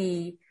 I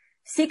see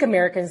Sikh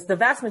Americans, the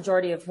vast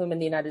majority of whom in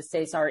the United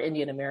States are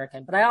Indian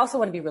American. But I also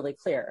want to be really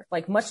clear,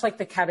 like much like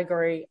the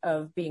category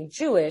of being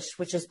Jewish,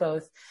 which is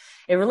both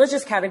a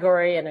religious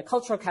category and a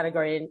cultural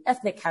category and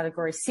ethnic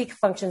category, Sikh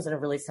functions in a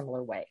really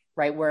similar way,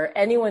 right? Where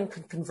anyone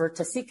can convert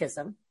to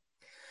Sikhism.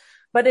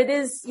 But it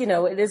is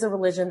a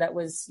religion that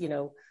was,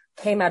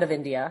 came out of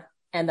India,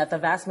 and that the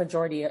vast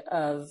majority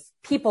of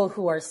people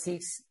who are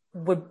Sikhs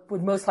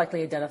would most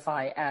likely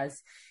identify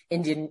as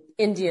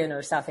Indian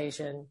or South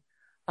Asian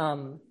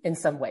in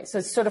some way. So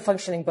it's sort of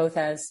functioning both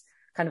as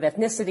kind of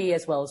ethnicity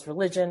as well as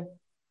religion.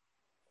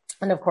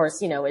 And of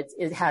course,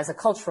 it has a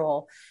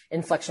cultural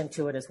inflection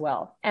to it as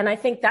well. And I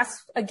think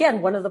that's,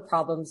 again, one of the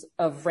problems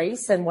of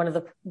race and one of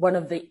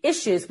the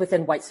issues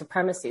within white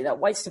supremacy, that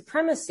white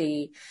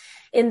supremacy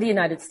in the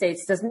United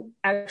States doesn't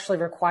actually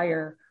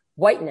require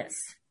whiteness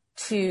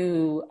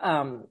to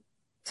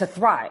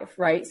thrive,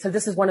 right? So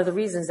this is one of the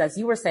reasons, as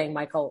you were saying,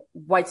 Michael,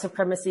 white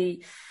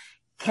supremacy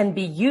can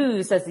be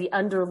used as the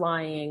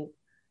underlying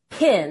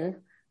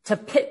pin to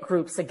pit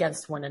groups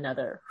against one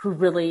another who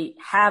really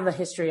have a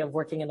history of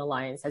working in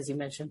alliance, as you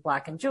mentioned,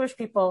 Black and Jewish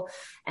people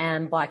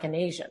and Black and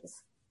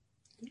Asians.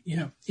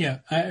 Yeah.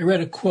 I read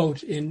a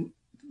quote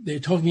they're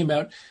talking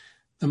about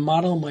the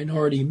model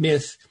minority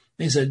myth.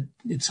 They said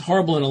it's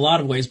horrible in a lot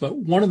of ways, but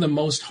one of the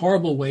most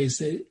horrible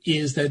ways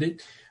is that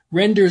it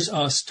renders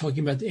us,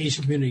 talking about the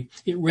Asian community,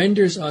 it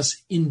renders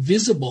us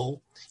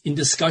invisible in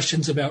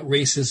discussions about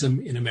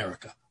racism in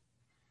America.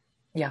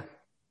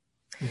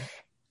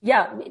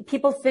 Yeah,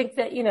 people think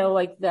that,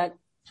 like that.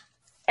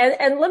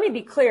 And let me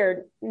be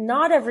clear,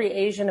 not every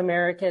Asian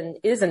American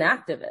is an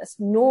activist,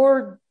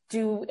 nor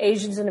do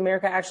Asians in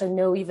America actually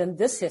know even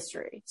this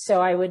history.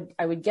 So I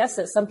would guess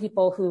that some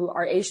people who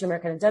are Asian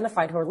American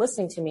identified who are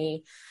listening to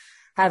me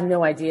have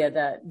no idea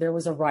that there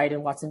was a riot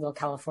in Watsonville,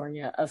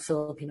 California of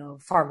Filipino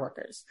farm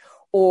workers,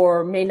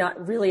 or may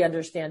not really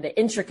understand the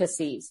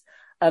intricacies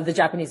of the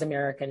Japanese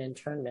American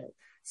internment.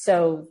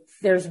 So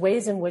there's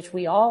ways in which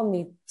we all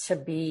need to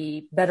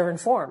be better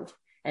informed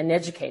and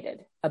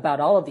educated about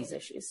all of these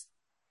issues.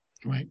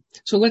 Right.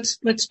 So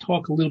let's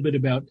talk a little bit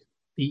about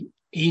the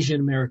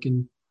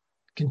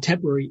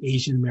contemporary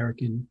Asian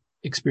American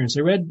experience.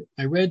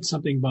 I read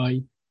something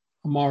by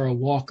Amara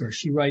Walker.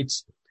 She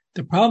writes,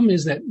 "The problem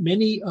is that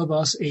many of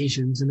us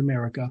Asians in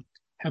America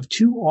have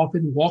too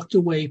often walked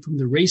away from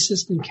the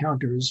racist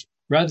encounters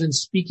rather than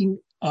speaking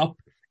up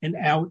and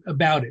out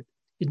about it.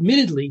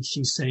 Admittedly,"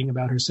 she's saying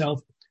about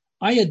herself,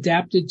 "I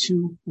adapted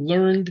to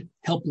learned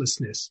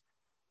helplessness,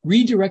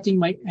 redirecting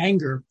my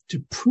anger to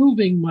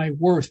proving my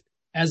worth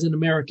as an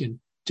American,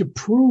 to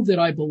prove that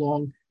I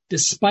belong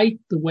despite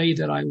the way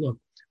that I look.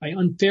 I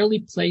unfairly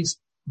placed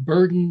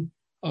burden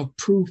of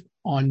proof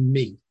on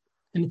me."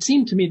 And it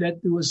seemed to me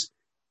that there was,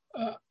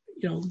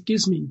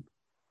 gives me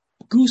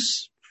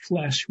goose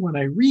flesh when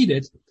I read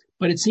it,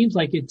 but it seems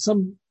like it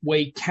some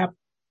way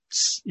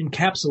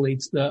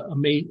encapsulates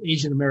the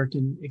Asian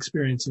American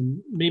experience.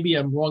 And maybe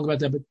I'm wrong about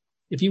that, but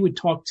if you would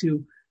talk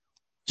to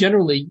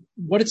generally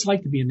what it's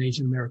like to be an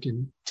Asian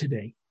American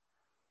today.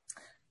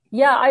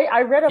 Yeah,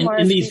 I read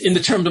Amara's in the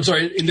terms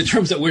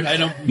that I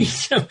don't mean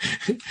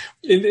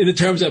in the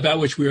terms about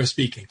which we are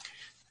speaking.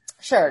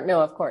 Sure,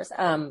 no, of course.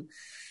 And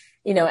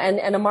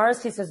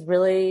Amara's piece is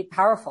really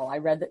powerful. I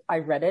read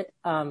it.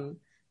 I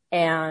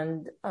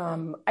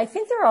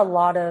think there are a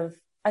lot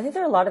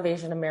of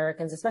Asian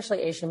Americans,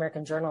 especially Asian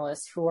American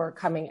journalists, who are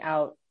coming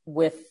out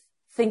with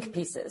think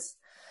pieces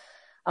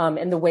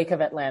in the wake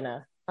of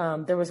Atlanta.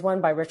 There was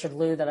one by Richard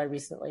Liu that I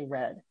recently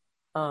read,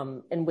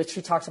 in which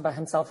he talks about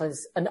himself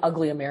as an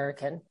ugly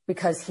American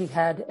because he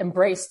had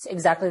embraced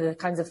exactly the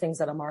kinds of things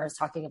that Amara is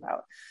talking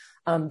about.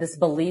 This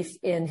belief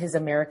in his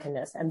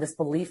Americanness and this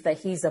belief that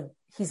he's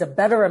a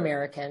better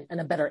American and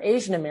a better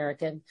Asian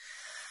American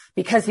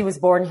because he was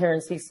born here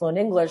and speaks fluent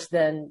English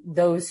than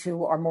those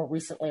who are more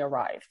recently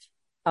arrived.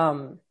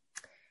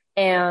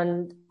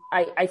 And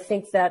I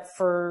think that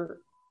for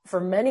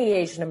many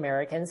Asian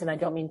Americans, and I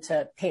don't mean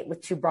to paint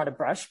with too broad a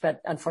brush,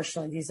 but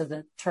unfortunately, these are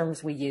the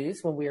terms we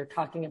use when we are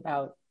talking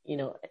about,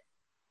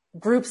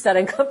 groups that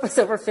encompass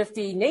over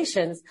 50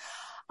 nations.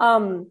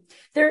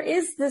 There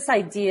is this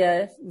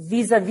idea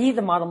vis-a-vis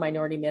the model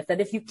minority myth that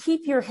if you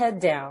keep your head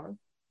down,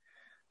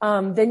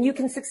 then you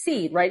can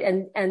succeed, right?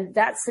 And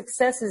that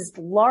success is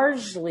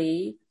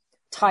largely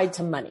tied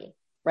to money,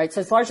 right?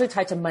 So it's largely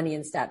tied to money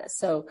and status.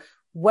 So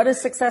what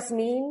does success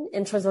mean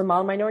in terms of the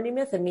model minority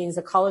myth? It means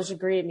a college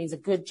degree. It means a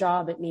good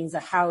job. It means a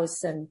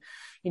house and,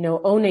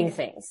 owning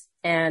things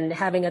and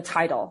having a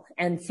title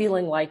and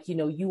feeling like,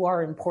 you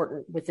are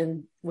important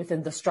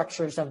within the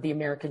structures of the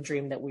American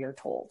dream that we are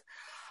told.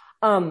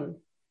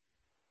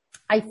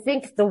 I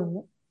think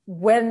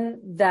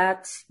when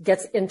that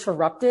gets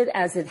interrupted,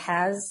 as it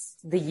has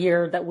the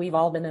year that we've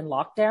all been in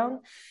lockdown,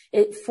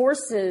 it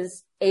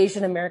forces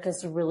Asian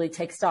Americans to really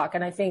take stock.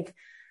 And I think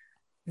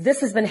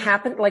this has been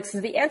happening, so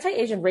the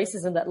anti-Asian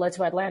racism that led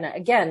to Atlanta,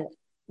 again,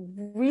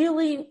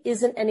 really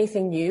isn't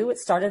anything new. It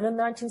started in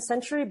the 19th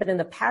century, but in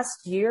the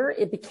past year,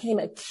 it became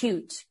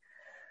acute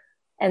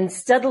and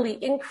steadily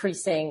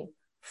increasing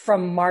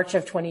from March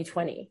of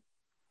 2020.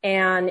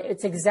 And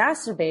it's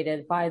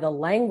exacerbated by the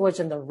language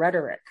and the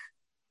rhetoric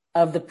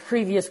of the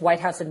previous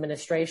White House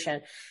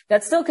administration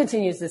that still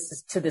continues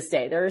to this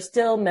day. There are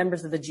still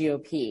members of the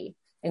GOP,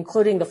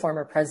 including the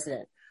former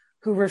president,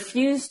 who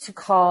refuse to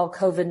call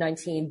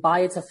COVID-19 by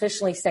its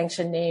officially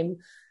sanctioned name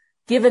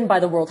given by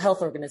the World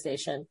Health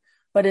Organization,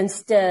 but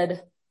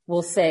instead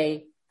will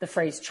say the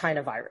phrase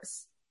China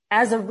virus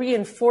as a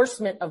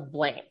reinforcement of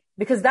blame,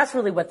 because that's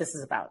really what this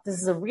is about. This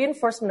is a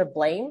reinforcement of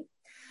blame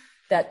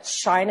that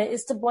China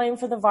is to blame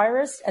for the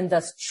virus, and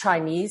thus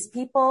Chinese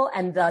people,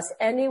 and thus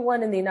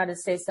anyone in the United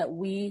States that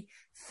we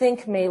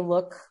think may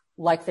look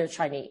like they're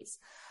Chinese.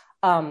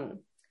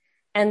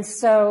 And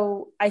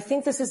so I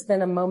think this has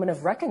been a moment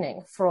of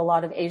reckoning for a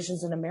lot of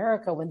Asians in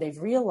America when they've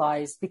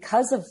realized,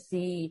 because of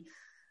the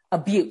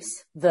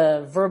abuse,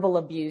 the verbal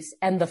abuse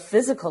and the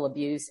physical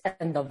abuse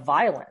and the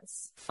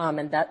violence.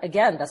 And that,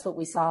 again, that's what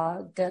we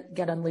saw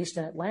get unleashed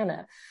in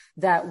Atlanta,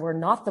 that we're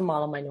not the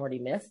model minority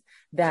myth,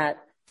 that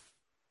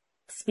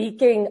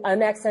speaking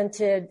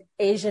unaccented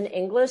Asian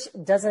English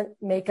doesn't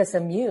make us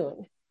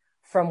immune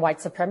from white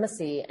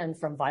supremacy and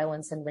from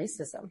violence and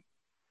racism.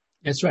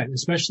 That's right,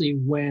 especially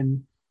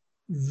when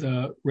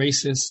the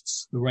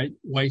racists, the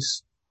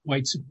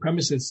white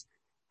supremacists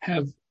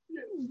have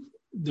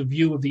the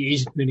view of the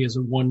Asian community as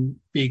a one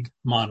big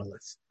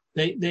monolith.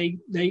 They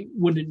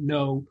wouldn't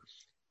know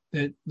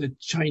that the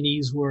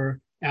Chinese were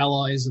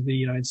allies of the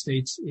United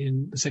States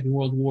in the Second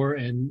World War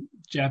and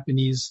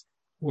Japanese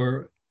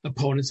were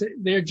opponents.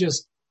 They're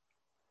just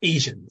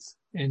Asians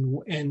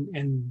and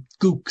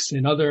gooks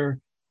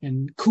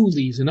and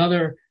coolies and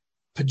other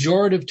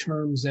pejorative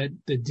terms that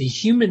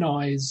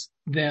dehumanize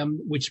them,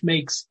 which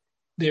makes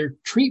their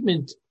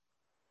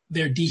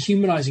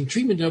dehumanizing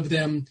treatment of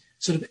them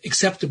sort of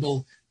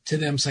acceptable to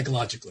them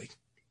psychologically.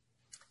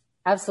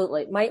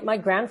 Absolutely. My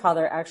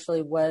grandfather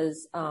actually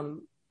was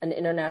an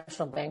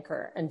international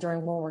banker, and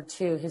during World War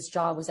II, his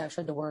job was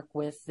actually to work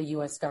with the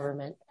U.S.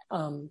 government,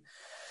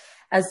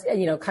 as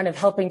you know, kind of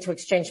helping to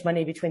exchange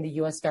money between the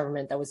U.S.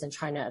 government that was in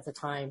China at the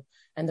time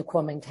and the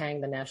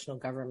Kuomintang, the national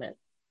government.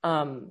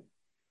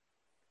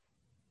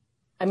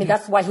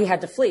 That's why he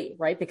had to flee,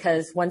 right?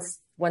 Because once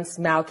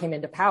Mao came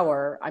into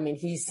power,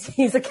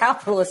 he's a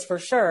capitalist for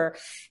sure,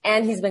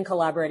 and he's been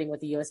collaborating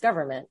with the U.S.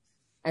 government.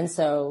 And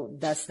so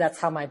that's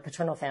how my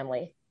paternal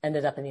family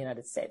ended up in the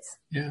United States.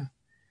 Yeah.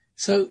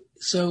 So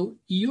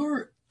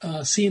your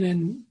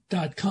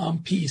CNN.com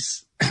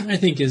piece, I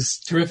think, is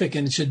terrific,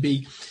 and it should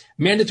be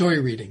mandatory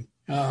reading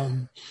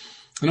in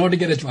order to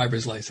get a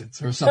driver's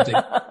license or something,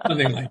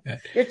 something like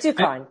that. You're too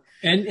kind.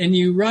 And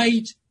you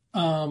write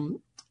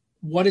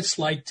what it's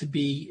like to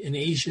be an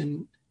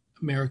Asian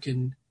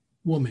American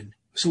woman.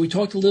 So we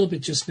talked a little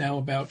bit just now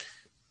about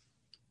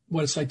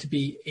what it's like to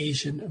be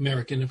Asian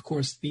American. Of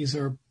course, these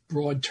are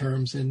broad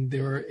terms, and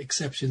there are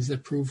exceptions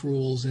that prove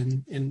rules,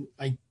 and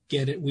I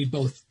get it. We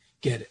both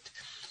get it.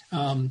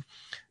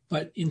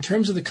 But in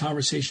terms of the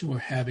conversation we're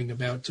having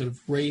about sort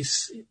of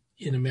race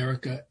in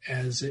America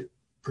as it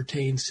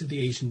pertains to the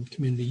Asian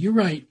community, you're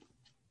right.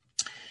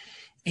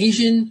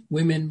 Asian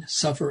women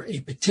suffer a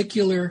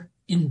particular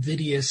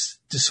invidious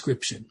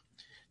description.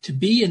 To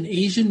be an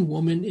Asian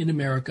woman in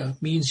America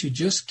means you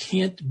just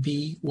can't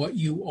be what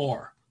you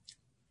are,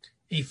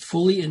 a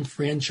fully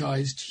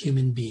enfranchised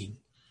human being.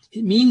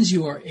 It means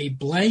you are a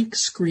blank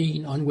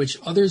screen on which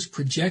others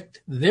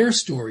project their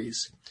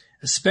stories,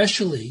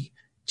 especially,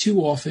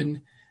 too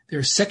often, their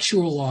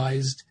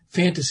sexualized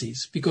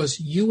fantasies, because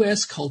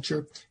U.S.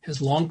 culture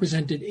has long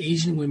presented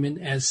Asian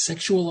women as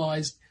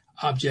sexualized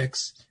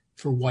objects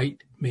for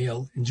white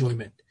male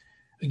enjoyment.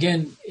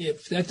 Again,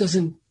 if that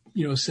doesn't,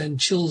 send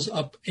chills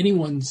up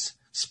anyone's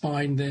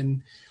spine,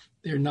 then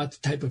they're not the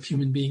type of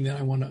human being that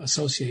I want to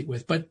associate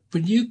with. But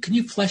can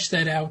you flesh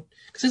that out?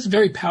 Because it's a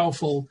very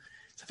powerful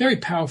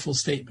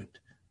statement.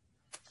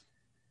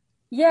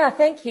 Yeah,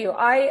 thank you.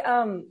 I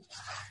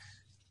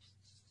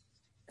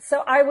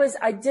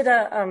did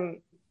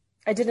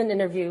an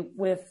interview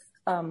with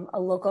a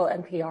local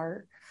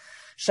NPR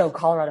show,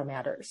 Colorado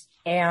Matters,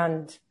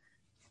 and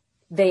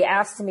they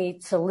asked me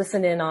to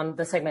listen in on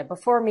the segment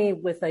before me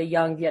with a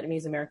young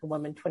Vietnamese American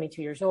woman,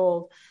 22 years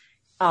old,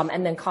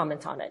 and then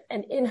comment on it.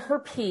 And in her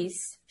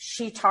piece,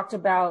 she talked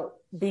about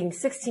being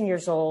 16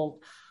 years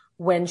old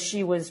when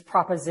she was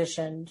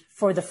propositioned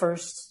for the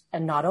first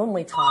and not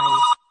only time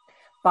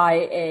by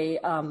a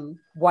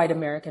white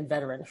American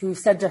veteran who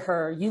said to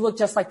her, "You look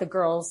just like the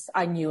girls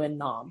I knew in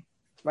Nam,"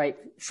 right?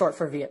 Short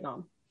for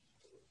Vietnam.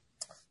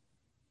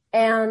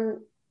 And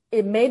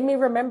it made me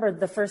remember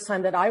the first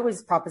time that I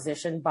was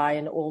propositioned by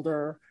an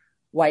older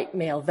white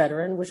male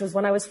veteran, which was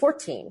when I was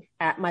 14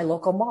 at my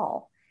local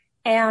mall.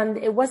 And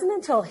it wasn't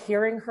until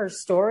hearing her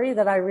story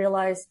that I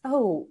realized,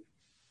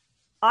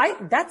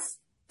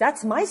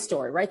 that's my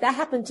story, right? That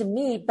happened to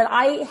me, but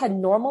I had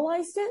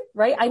normalized it,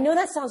 right? I know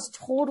that sounds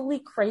totally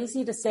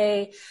crazy to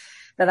say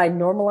that I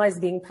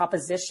normalized being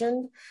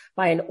propositioned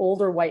by an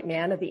older white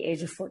man at the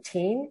age of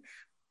 14.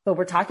 But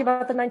we're talking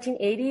about the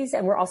 1980s,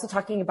 and we're also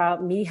talking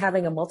about me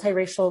having a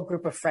multiracial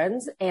group of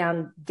friends,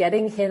 and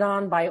getting hit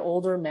on by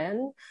older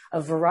men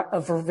of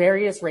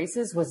various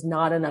races was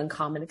not an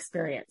uncommon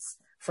experience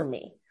for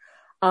me,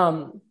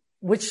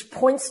 which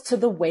points to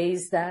the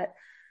ways that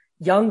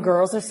young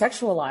girls are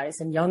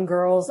sexualized and young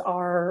girls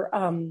are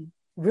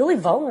really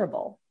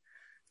vulnerable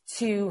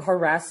to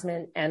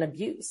harassment and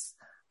abuse.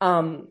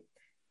 And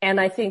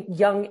I think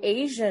young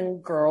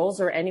Asian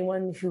girls, or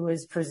anyone who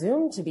is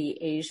presumed to be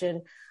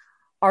Asian,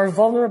 are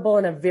vulnerable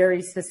in a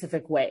very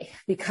specific way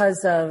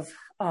because of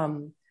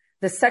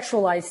the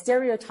sexualized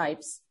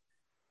stereotypes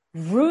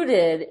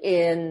rooted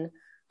in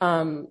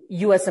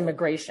U.S.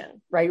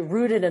 immigration, right?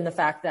 Rooted in the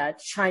fact that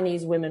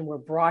Chinese women were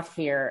brought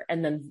here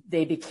and then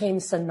they became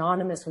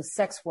synonymous with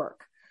sex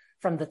work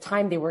from the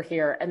time they were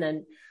here. And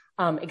then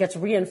it gets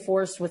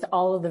reinforced with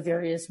all of the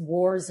various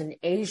wars in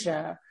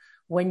Asia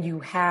when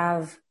you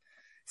have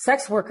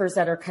sex workers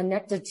that are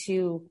connected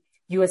to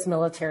U.S.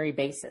 military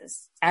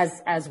bases,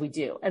 as we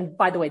do. And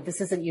by the way, this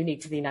isn't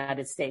unique to the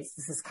United States.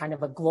 This is kind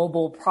of a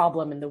global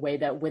problem in the way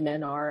that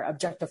women are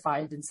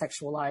objectified and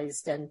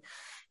sexualized. And,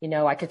 you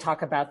know, I could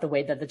talk about the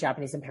way that the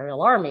Japanese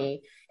Imperial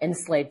Army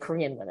enslaved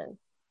Korean women.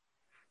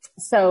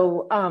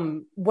 So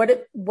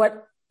what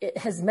it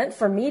has meant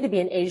for me to be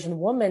an Asian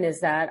woman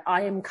is that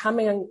I am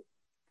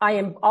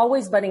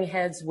always butting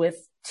heads with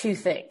two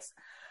things.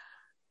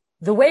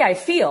 The way I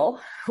feel,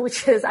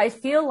 which is I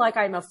feel like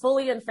I'm a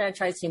fully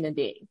enfranchised human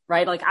being,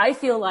 right? Like I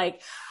feel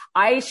like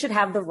I should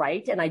have the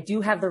right, and I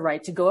do have the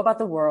right to go about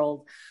the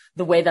world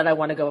the way that I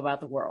want to go about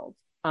the world.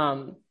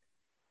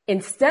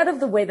 Instead of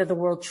the way that the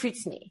world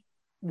treats me,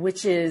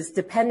 which is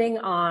depending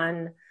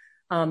on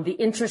the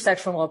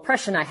intersectional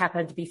oppression I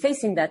happen to be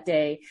facing that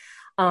day,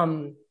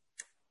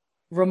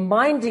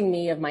 reminding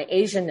me of my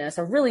Asianness,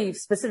 or really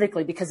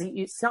specifically because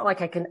it's not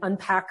like I can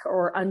unpack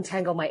or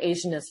untangle my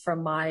Asianness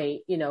from my,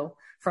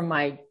 from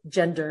my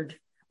gendered,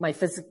 my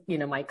physical,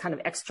 my kind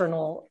of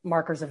external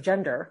markers of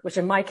gender, which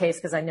in my case,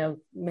 because I know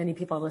many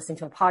people are listening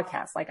to a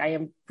podcast, like I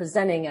am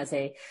presenting as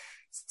a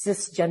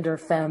cisgender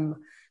femme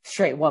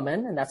straight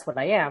woman, and that's what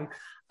I am.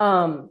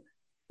 I'm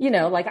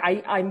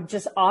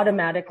just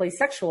automatically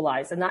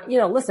sexualized. And that,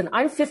 listen,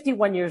 I'm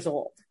 51 years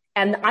old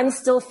and I'm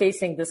still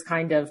facing this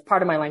kind of,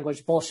 part of my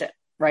language, bullshit,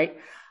 right?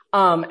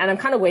 And I'm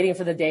kind of waiting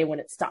for the day when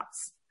it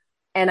stops.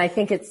 And I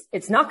think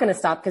it's not going to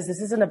stop because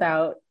this isn't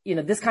about,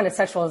 this kind of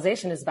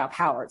sexualization is about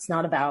power. It's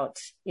not about,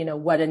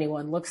 what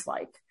anyone looks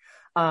like.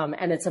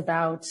 And it's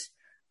about,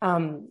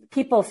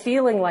 people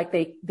feeling like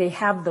they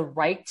have the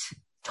right,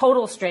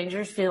 total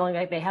strangers feeling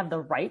like they have the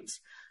right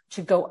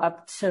to go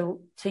up to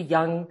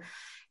young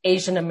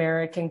Asian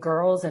American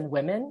girls and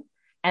women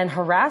and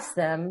harass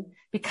them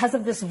because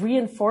of this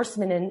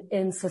reinforcement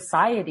in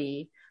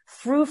society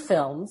through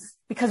films,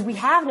 because we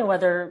have no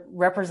other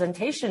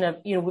representation of,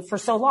 for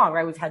so long,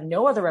 right? We've had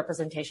no other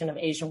representation of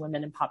Asian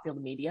women in popular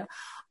media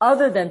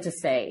other than to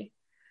say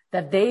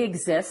that they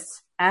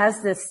exist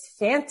as this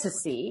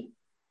fantasy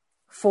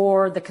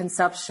for the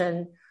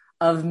consumption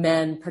of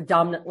men,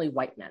 predominantly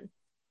white men.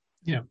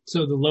 Yeah.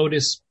 So the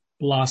lotus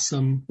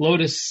blossom,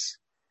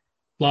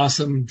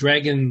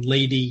 dragon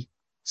lady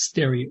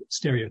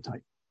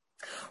stereotype.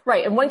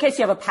 Right. In one case,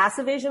 you have a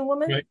passive Asian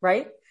woman,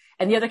 right?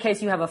 And the other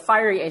case, you have a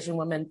fiery Asian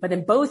woman, but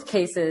in both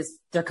cases,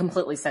 they're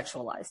completely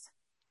sexualized.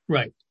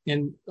 Right.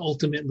 And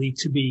ultimately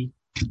to be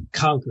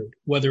conquered,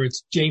 whether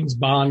it's James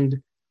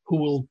Bond, who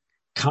will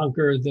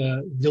conquer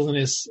the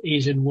villainous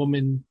Asian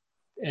woman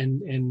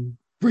and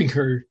bring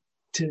her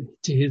to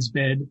his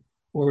bed,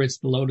 or it's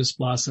the lotus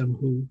blossom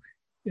who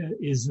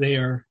is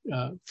there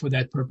for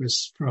that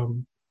purpose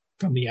from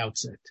the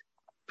outset.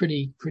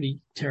 Pretty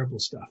terrible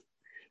stuff.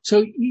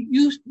 So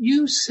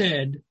you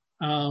said,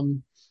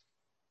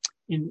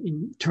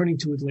 in turning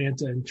to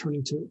Atlanta and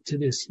turning to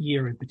this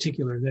year in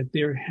particular, that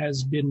there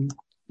has been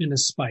a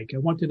spike. I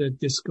wanted to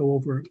just go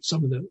over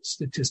some of the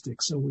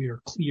statistics so we are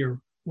clear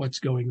what's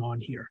going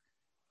on here.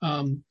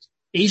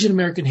 Asian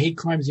American hate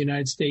crimes in the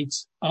United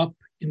States up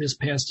in this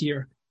past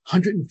year,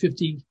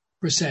 150%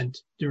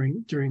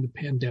 during the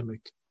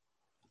pandemic.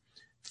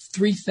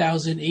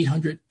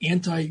 3,800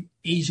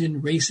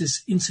 anti-Asian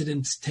racist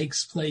incidents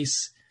takes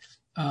place,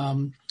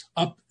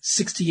 up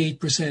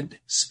 68%,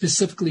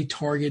 specifically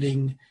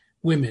targeting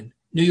women.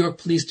 New York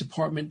Police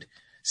Department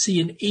see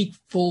an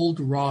 8-fold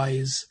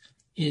rise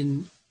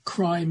in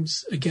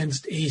crimes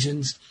against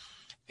Asians,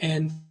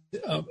 and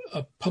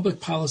a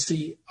public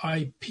policy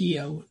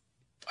IPSOS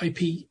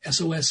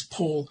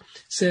poll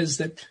says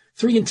that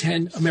 3 in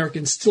 10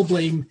 Americans still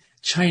blame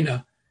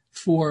China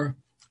for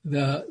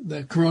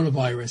the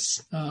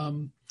coronavirus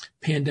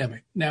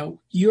pandemic. Now,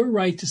 you're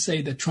right to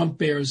say that Trump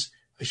bears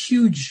a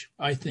huge,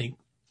 I think,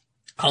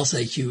 I'll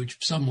say huge,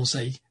 some will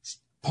say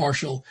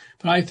partial,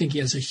 but I think he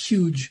has a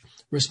huge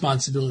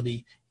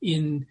responsibility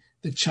in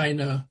the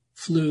China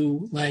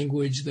flu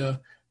language, the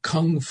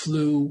Kung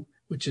flu,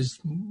 which is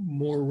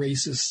more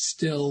racist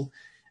still,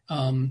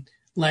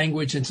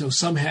 language. And so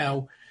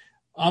somehow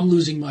I'm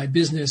losing my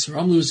business or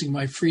I'm losing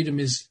my freedom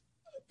is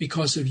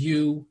because of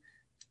you,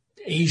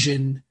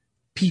 Asian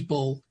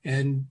people,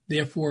 and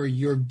therefore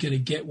you're going to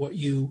get what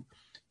you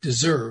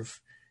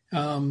deserve.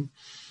 And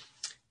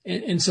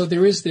so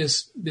there is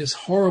this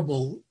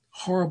horrible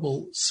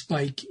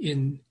spike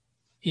in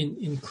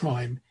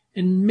crime.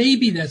 And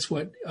maybe that's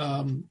what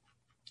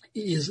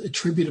is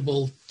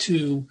attributable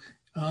to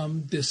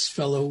this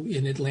fellow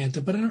in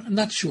Atlanta, but I'm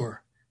not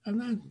sure.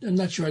 I'm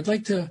not sure. I'd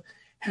like to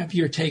have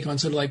your take on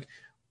sort of like,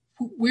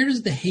 where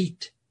does the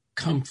hate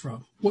come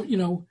from? What,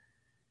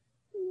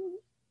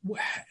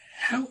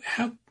 how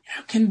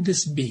can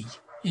this be?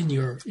 in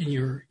your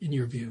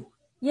view?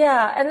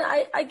 Yeah, and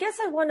I guess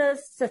I want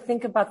us to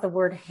think about the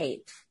word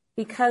hate,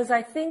 because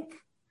I think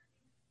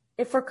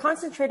if we're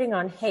concentrating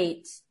on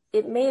hate,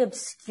 it may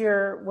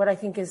obscure what I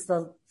think is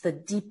the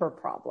deeper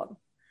problem.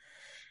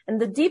 And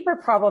the deeper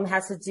problem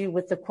has to do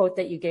with the quote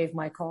that you gave,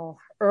 Michael,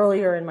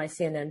 earlier in my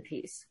CNN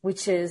piece,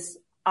 which is,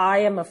 I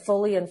am a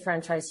fully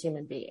enfranchised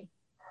human being.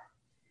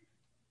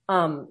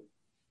 And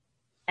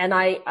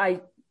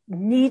I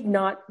need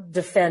not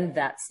defend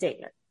that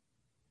statement,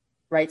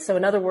 right? So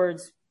in other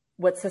words,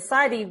 what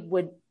society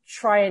would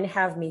try and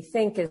have me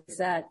think is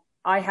that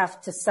I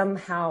have to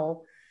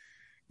somehow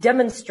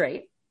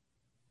demonstrate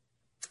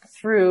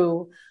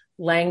through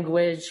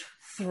language,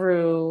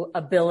 through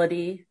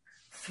ability,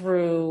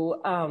 through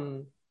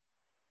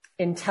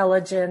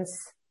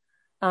intelligence,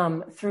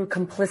 through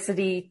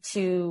complicity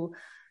to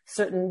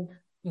certain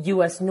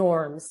U.S.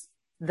 norms,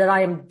 that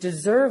I am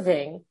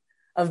deserving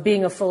of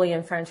being a fully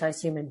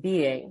enfranchised human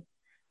being,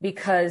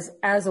 because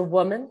as a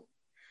woman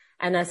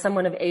and as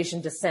someone of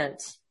Asian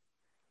descent,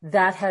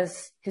 that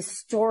has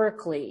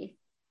historically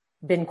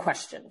been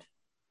questioned.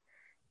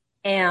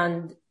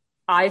 And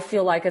I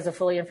feel like as a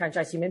fully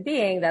enfranchised human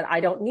being that I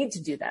don't need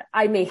to do that.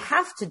 I may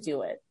have to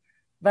do it,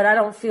 but I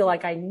don't feel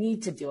like I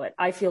need to do it.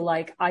 I feel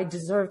like I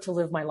deserve to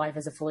live my life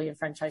as a fully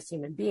enfranchised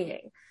human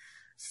being.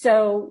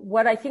 So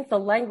what I think the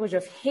language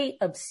of hate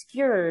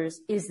obscures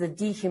is the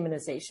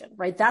dehumanization,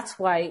 right? That's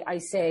why I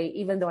say,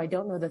 even though I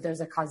don't know that there's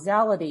a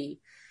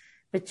causality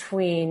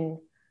between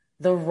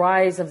the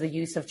rise of the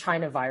use of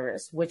China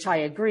virus, which I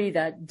agree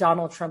that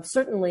Donald Trump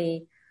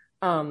certainly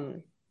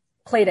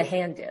played a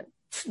hand in.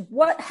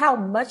 How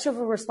much of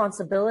a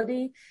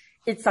responsibility,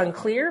 it's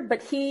unclear,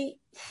 but he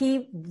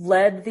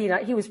led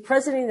he was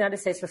president of the United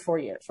States for 4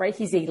 years, right?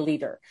 He's a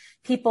leader.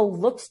 People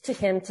looked to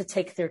him to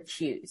take their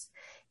cues.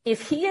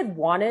 If he had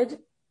wanted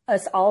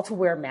us all to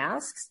wear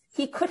masks,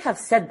 he could have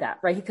said that,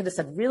 right? He could have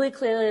said really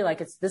clearly,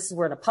 like,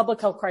 we're in a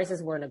public health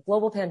crisis, we're in a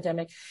global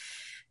pandemic.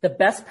 The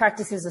best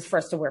practices is for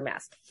us to wear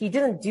masks. He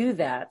didn't do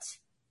that.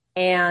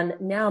 And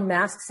now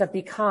masks have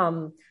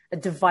become a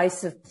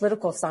divisive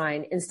political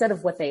sign instead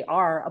of what they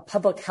are, a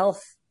public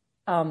health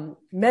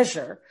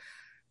measure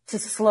to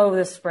slow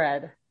the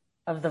spread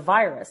of the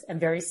virus. And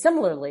very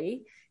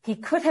similarly, he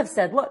could have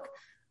said, look,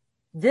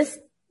 this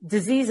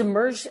disease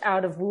emerged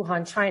out of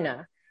Wuhan,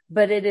 China,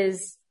 but it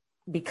is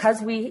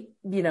because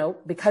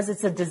because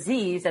it's a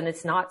disease and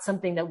it's not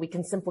something that we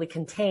can simply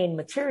contain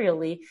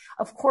materially,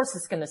 of course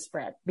it's going to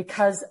spread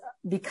because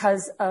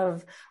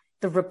of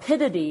the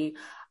rapidity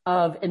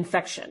of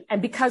infection.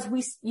 And because we,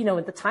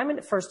 at the time when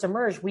it first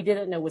emerged, we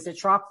didn't know, was it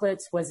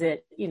droplets? Was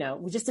it,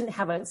 we just didn't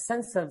have a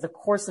sense of the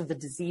course of the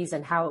disease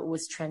and how it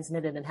was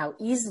transmitted and how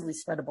easily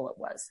spreadable it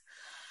was.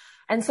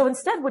 And so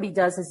instead what he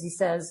does is he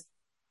says,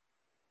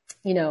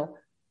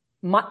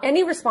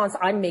 any response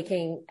I'm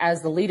making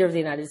as the leader of the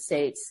United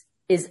States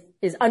is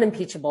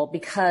unimpeachable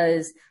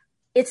because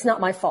it's not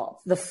my fault.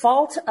 The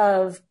fault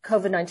of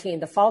COVID-19,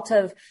 the fault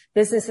of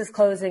businesses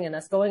closing and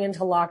us going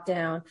into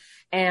lockdown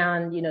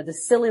and, the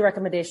silly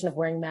recommendation of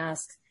wearing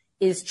masks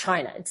is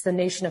China. It's the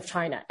nation of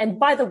China. And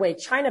by the way,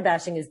 China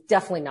bashing is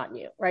definitely not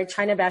new, right?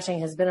 China bashing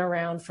has been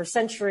around for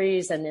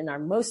centuries. And in our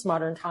most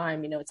modern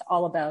time, it's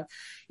all about,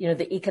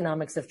 the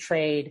economics of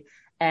trade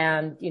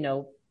and,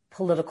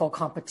 political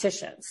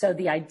competition. So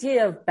the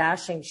idea of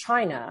bashing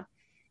China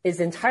is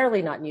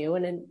entirely not new.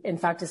 And in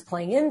fact, is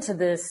playing into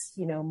this,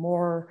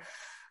 more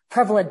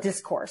prevalent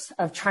discourse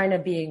of China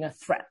being a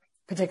threat,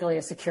 particularly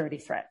a security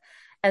threat.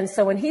 And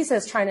so when he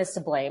says China is to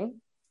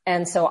blame,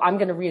 and so I'm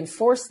going to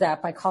reinforce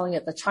that by calling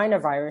it the China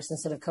virus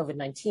instead of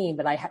COVID-19,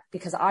 but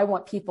because I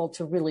want people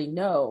to really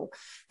know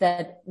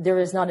that there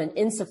is not an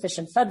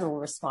insufficient federal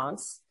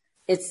response.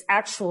 It's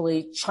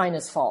actually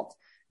China's fault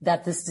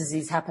that this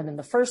disease happened in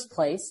the first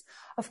place.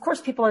 Of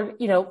course, people are,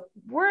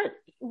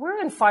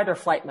 we're in fight or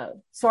flight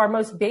mode. So our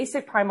most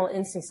basic primal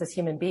instincts as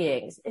human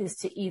beings is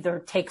to either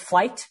take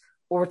flight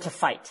or to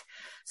fight.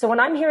 So when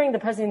I'm hearing the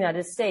president of the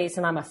United States,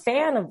 and I'm a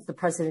fan of the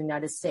president of the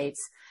United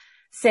States,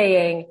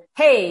 saying,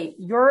 hey,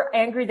 you're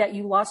angry that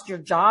you lost your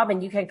job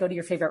and you can't go to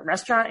your favorite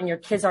restaurant and your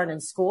kids aren't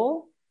in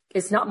school.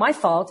 It's not my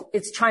fault.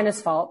 It's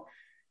China's fault.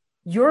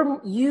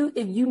 You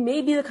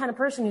may be the kind of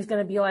person who's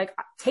going to be like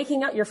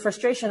taking out your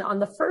frustration on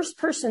the first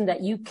person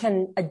that you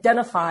can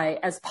identify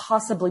as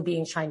possibly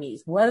being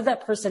Chinese, whether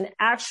that person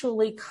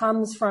actually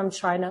comes from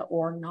China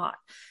or not.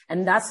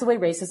 And that's the way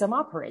racism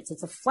operates.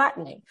 It's a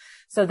flattening.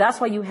 So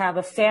that's why you have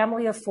a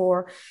family of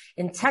 4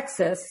 in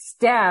Texas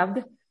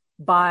stabbed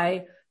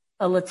by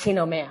a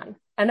Latino man.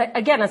 And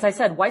again, as I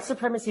said, white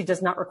supremacy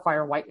does not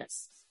require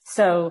whiteness.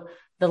 So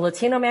the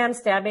Latino man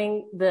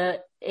stabbing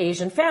the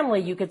Asian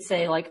family, you could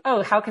say like,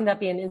 oh, how can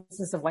that be an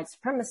instance of white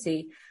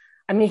supremacy?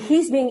 I mean,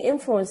 he's being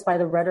influenced by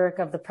the rhetoric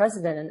of the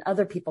president and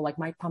other people like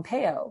Mike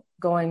Pompeo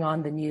going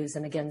on the news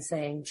and again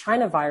saying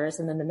China virus.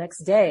 And then the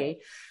next day,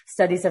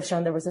 studies have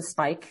shown there was a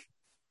spike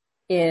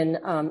in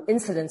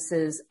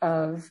incidences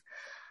of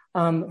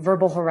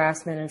verbal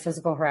harassment and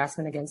physical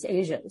harassment against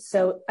Asians.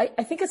 So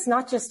I think it's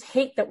not just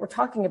hate that we're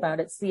talking about.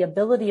 It's the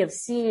ability of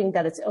seeing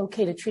that it's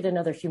okay to treat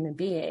another human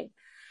being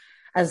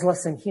as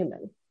less than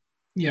human.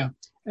 Yeah.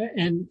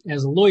 And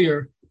as a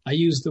lawyer, I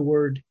use the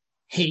word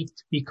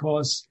hate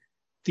because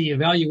the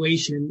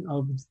evaluation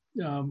of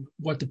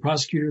what the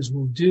prosecutors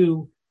will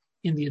do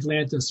in the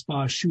Atlanta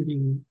spa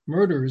shooting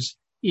murders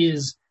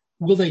is,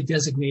 will they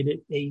designate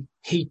it a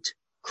hate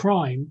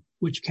crime,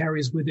 which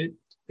carries with it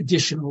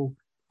additional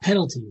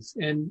penalties?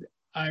 And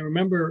I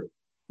remember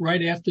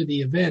right after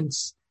the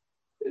events,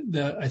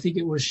 I think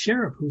it was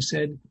sheriff who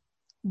said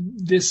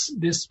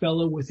this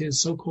fellow with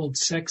his so-called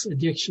sex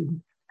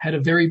addiction had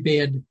a very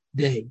bad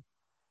day.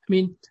 I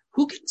mean,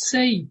 who can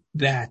say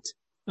that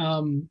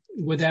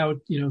without,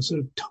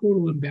 sort of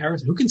total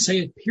embarrassment? Who can say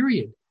it,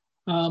 period?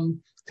 To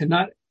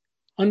not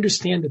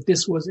understand that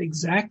this was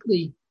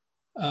exactly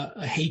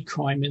a hate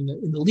crime in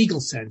the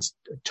legal sense,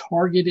 a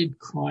targeted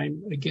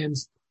crime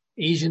against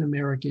Asian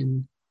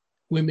American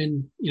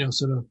women,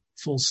 sort of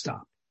full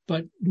stop.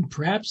 But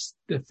perhaps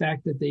the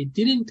fact that they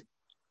didn't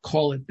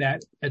call it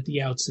that at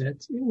the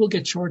outset, it will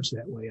get charged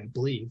that way, I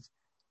believe,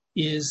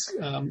 is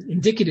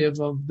indicative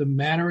of the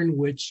manner in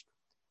which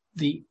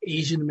the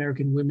Asian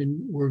American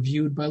women were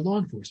viewed by law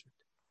enforcement.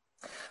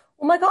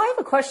 Well, Michael, I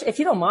have a question. If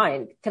you don't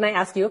mind, can I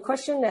ask you a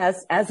question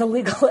as a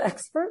legal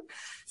expert?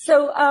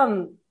 So,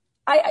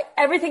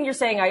 everything you're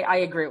saying, I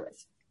agree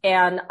with.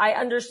 And I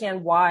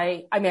understand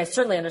why. I mean, I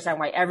certainly understand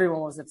why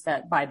everyone was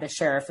upset by the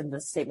sheriff and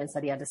the statements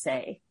that he had to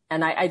say.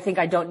 And I think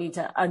I don't need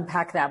to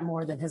unpack that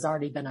more than has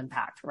already been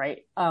unpacked, right?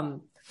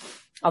 Although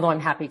I'm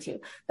happy to.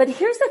 But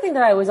here's the thing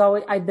that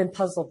I've been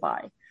puzzled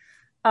by.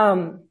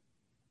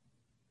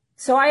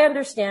 So I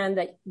understand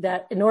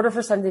that in order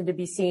for something to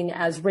be seen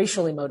as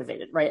racially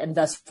motivated, right, and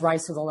thus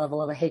rise to the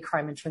level of a hate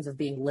crime in terms of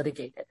being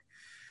litigated,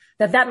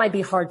 that might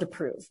be hard to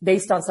prove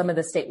based on some of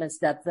the statements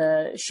that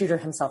the shooter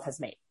himself has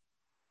made.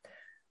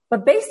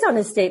 But based on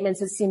his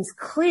statements, it seems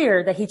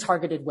clear that he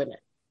targeted women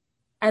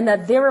and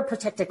that they're a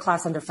protected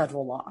class under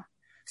federal law.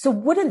 So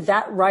wouldn't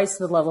that rise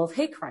to the level of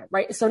hate crime,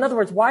 right? So in other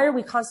words, why are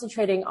we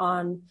concentrating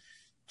on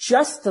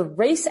just the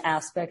race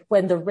aspect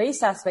when the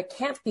race aspect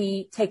can't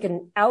be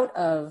taken out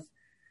of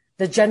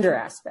the gender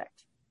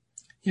aspect?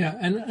 Yeah,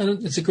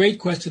 and it's a great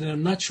question, and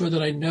I'm not sure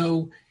that I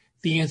know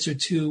the answer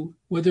to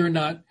whether or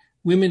not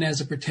women as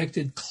a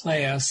protected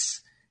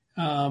class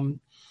under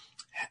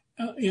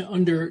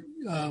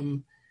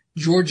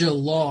Georgia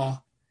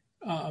law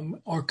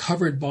are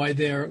covered by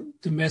their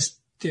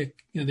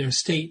domestic, their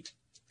state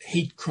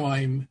hate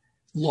crime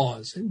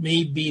laws. It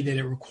may be that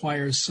it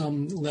requires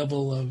some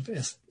level of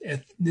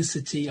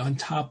ethnicity on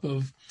top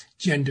of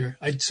gender.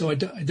 I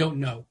don't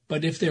know.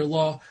 But if their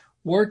law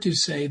were to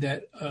say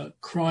that a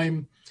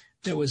crime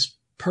that was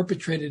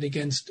perpetrated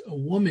against a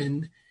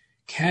woman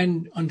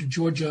can, under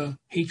Georgia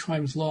hate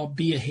crimes law,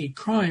 be a hate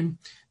crime,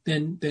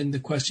 then the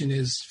question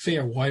is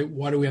fair. Why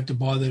do we have to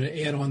bother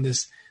to add on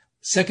this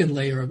second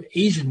layer of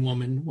Asian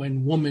woman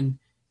when woman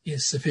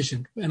is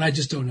sufficient? And I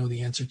just don't know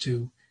the answer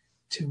to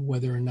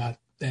whether or not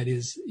it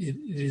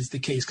is the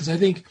case. Because I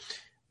think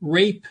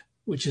rape,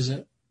 which is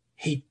a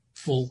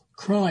hateful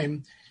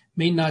crime,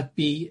 may not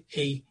be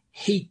a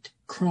hate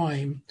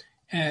crime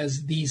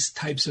as these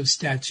types of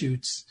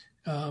statutes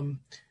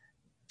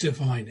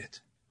define it.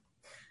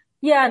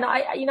 Yeah, and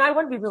I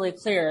want to be really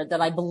clear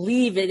that I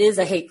believe it is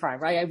a hate crime,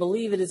 right? I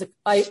believe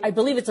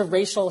it's a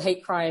racial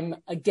hate crime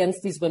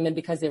against these women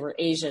because they were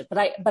Asian.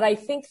 But I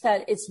think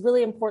that it's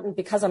really important,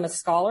 because I'm a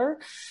scholar,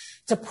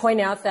 to point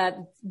out that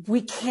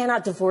we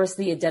cannot divorce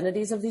the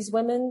identities of these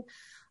women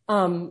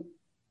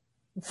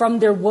from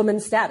their woman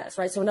status,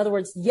 right? So in other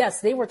words,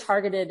 yes, they were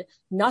targeted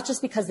not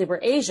just because they were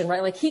Asian, right?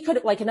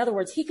 In other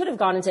words, he could have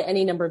gone into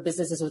any number of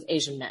businesses with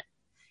Asian men.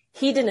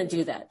 He didn't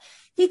do that.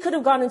 He could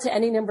have gone into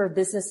any number of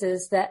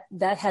businesses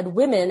that had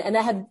women and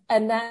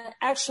that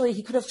actually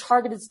he could have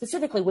targeted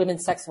specifically women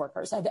sex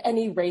workers of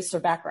any race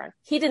or background.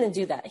 He didn't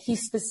do that. He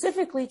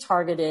specifically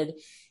targeted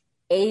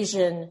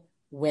Asian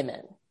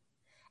women.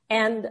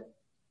 And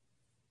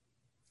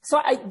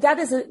so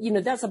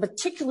that's a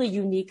particularly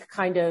unique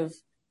kind of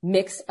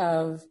mix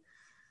of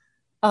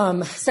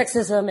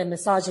sexism and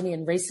misogyny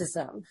and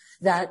racism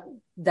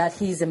that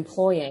he's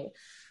employing.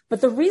 But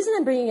the reason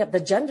I'm bringing up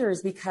the gender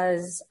is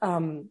because,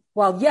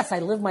 while yes, I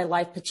live my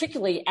life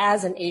particularly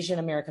as an Asian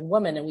American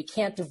woman, and we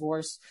can't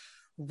divorce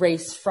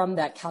race from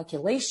that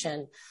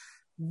calculation,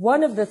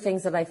 one of the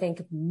things that I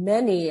think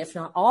many, if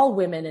not all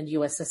women in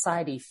U.S.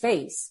 society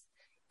face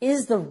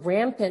is the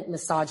rampant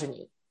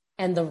misogyny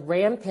and the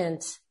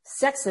rampant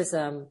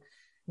sexism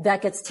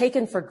that gets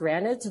taken for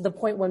granted, to the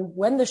point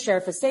when the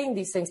sheriff is saying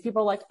these things,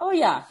 people are like, oh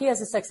yeah, he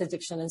has a sex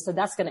addiction. And so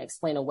that's going to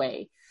explain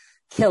away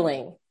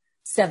killing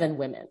 7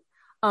 women.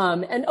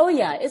 And oh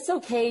yeah, it's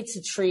okay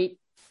to treat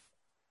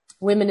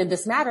women in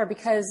this matter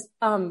because,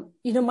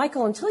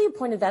 Michael, until you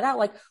pointed that out,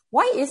 like,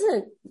 why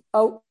isn't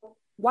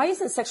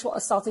sexual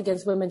assault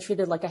against women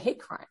treated like a hate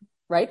crime,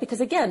 right?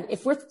 Because again,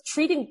 if we're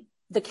treating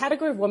the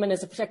category of woman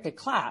as a protected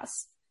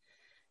class,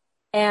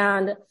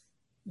 and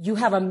you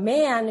have a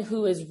man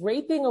who is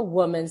raping a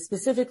woman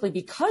specifically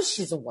because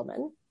she's a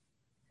woman,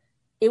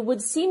 it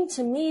would seem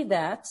to me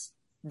that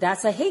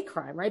that's a hate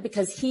crime, right?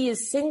 Because he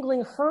is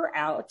singling her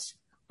out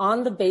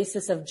on the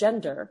basis of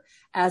gender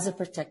as a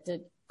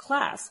protected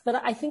class. But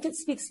I think it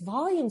speaks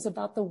volumes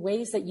about the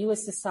ways that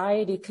U.S.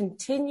 society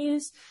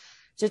continues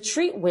to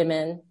treat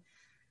women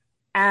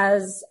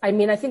as, I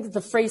think that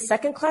the phrase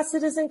second-class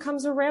citizen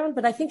comes around,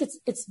 but I think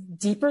it's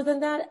deeper than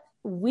that.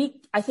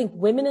 I think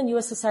women in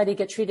U.S. society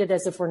get treated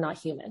as if we're not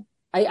human.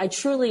 I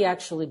truly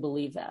actually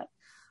believe that.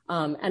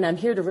 And I'm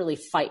here to really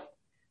fight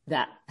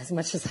that as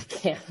much as I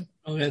can.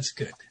 Oh, that's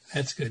good.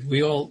 That's good.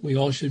 We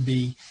all should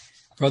be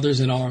brothers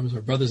in arms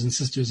or brothers and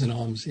sisters in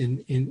arms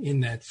in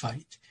that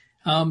fight.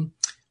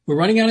 We're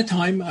running out of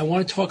time. I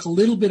want to talk a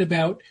little bit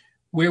about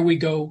where we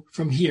go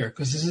from here,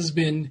 because this has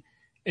been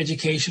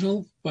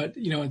educational, but,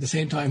 at the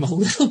same time, a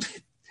little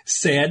bit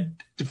sad,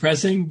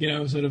 depressing,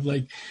 sort of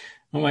like,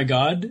 oh my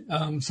God,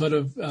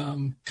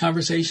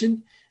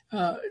 conversation.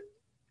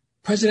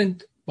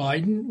 President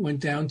Biden went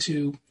down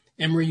to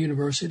Emory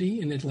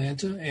University in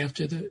Atlanta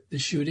after the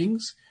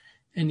shootings,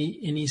 and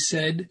he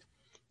said,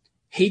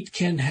 hate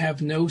can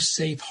have no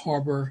safe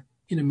harbor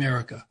in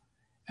America.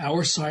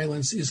 Our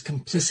silence is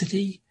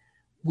complicity.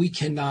 We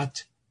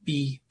cannot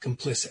be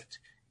complicit.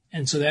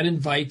 And so that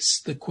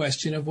invites the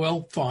question of,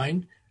 well,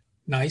 fine,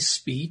 nice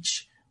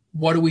speech.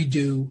 What do we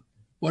do?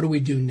 What do we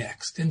do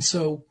next? And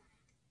so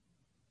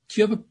do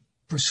you have a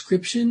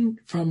prescription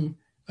from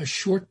a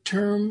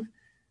short-term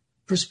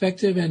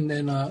perspective and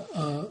then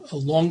a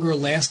longer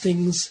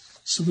lasting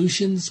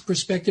solutions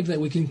perspective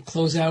that we can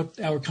close out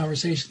our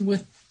conversation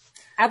with?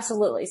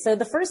 Absolutely. So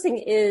the first thing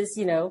is,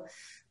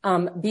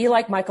 be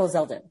like Michael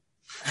Zeldin.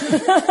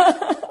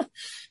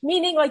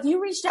 Meaning, like,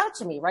 you reached out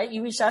to me, right?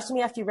 You reached out to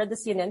me after you read the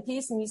CNN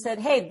piece and you said,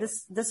 hey,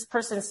 this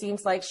person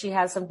seems like she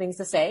has some things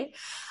to say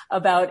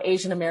about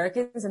Asian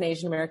Americans and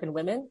Asian American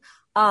women.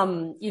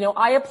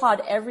 I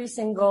applaud every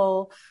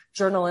single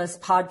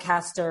journalist,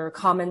 podcaster,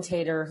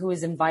 commentator who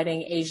is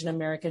inviting Asian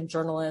American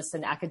journalists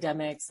and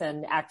academics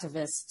and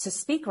activists to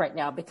speak right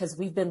now, because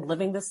we've been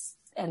living this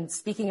and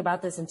speaking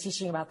about this and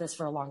teaching about this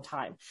for a long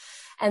time.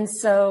 And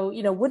so,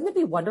 wouldn't it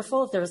be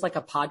wonderful if there was like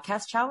a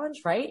podcast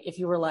challenge, right? If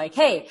you were like,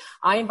 hey,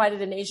 I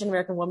invited an Asian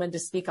American woman to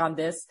speak on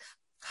this.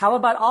 How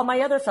about all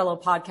my other fellow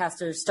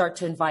podcasters start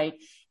to invite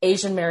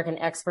Asian American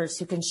experts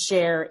who can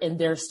share in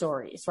their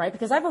stories, right?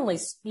 Because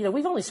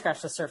we've only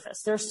scratched the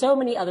surface. There are so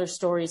many other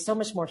stories, so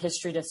much more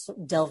history to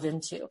delve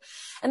into.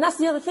 And that's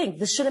the other thing.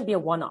 This shouldn't be a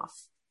one-off,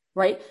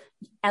 right?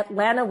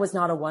 Atlanta was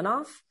not a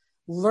one-off.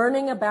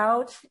 Learning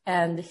about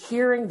and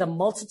hearing the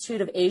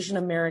multitude of Asian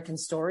American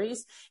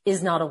stories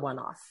is not a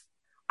one-off.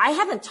 I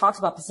haven't talked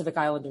about Pacific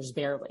Islanders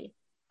barely.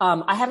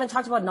 I haven't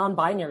talked about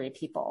non-binary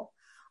people.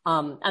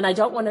 And I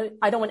don't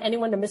want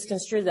anyone to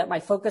misconstrue that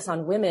my focus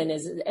on women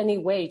is in any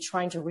way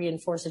trying to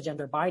reinforce a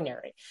gender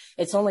binary.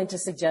 It's only to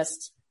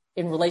suggest,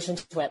 in relation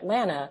to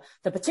Atlanta,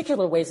 the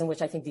particular ways in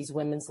which I think these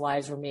women's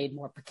lives were made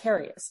more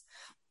precarious.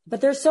 But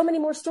there's so many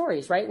more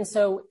stories, right? And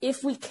so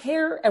if we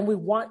care and we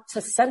want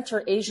to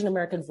center Asian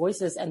American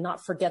voices and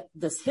not forget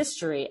this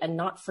history and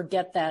not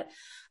forget that,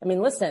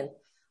 listen,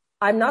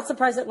 I'm not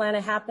surprised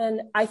Atlanta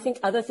happened. I think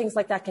other things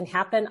like that can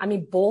happen.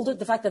 Boulder,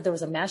 the fact that there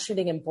was a mass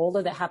shooting in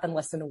Boulder that happened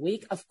less than a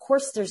week, of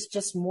course, there's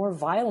just more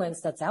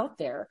violence that's out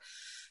there.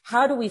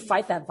 How do we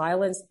fight that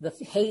violence, the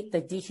hate,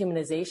 the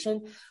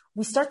dehumanization?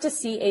 We start to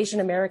see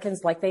Asian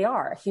Americans like they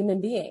are, human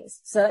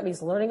beings. So that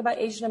means learning about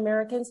Asian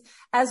Americans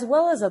as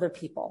well as other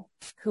people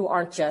who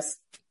aren't just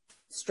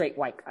straight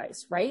white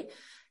guys, right?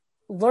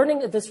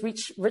 Learning this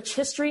rich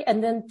history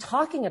and then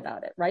talking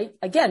about it, right?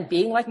 Again,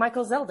 being like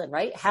Michael Zeldin,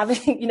 right?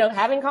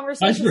 Having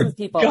conversations with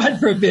people. God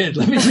forbid.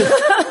 Let me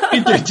just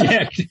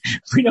interject.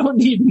 We don't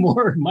need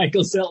more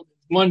Michael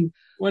Zeldin.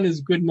 One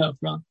is good enough,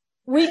 Ron.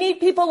 We need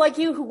people like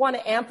you who want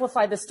to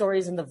amplify the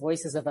stories and the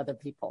voices of other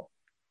people,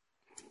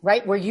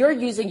 right? Where you're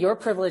using your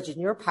privilege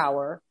and your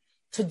power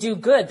to do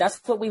good.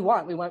 That's what we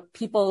want. We want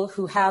people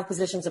who have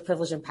positions of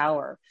privilege and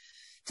power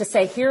to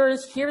say, here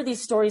are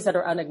these stories that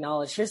are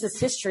unacknowledged. Here's this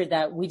history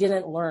that we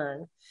didn't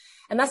learn.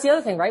 And that's the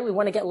other thing, right? We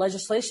want to get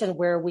legislation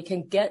where we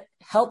can get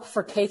help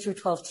for K through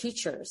 12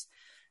 teachers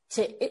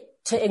to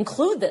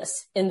include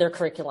this in their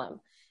curriculum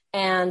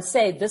and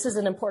say, this is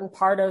an important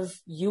part of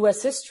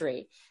U.S.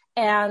 history.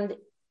 And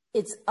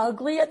it's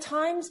ugly at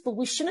times, but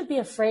we shouldn't be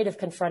afraid of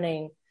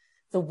confronting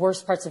the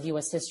worst parts of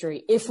U.S.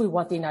 history if we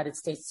want the United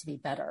States to be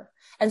better.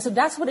 And so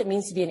that's what it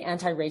means to be an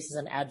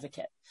anti-racism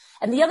advocate.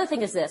 And the other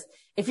thing is this,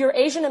 if you're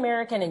Asian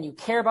American and you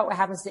care about what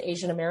happens to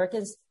Asian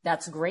Americans,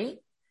 that's great.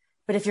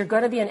 But if you're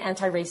going to be an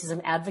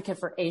anti-racism advocate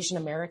for Asian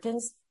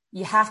Americans,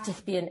 you have to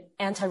be an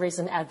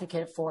anti-racism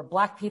advocate for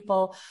Black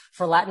people,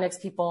 for Latinx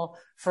people,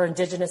 for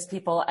Indigenous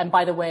people. And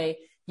by the way,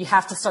 you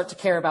have to start to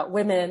care about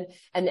women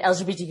and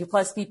LGBTQ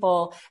plus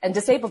people and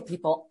disabled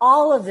people.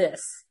 All of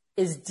this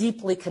is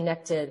deeply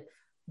connected,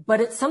 but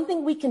it's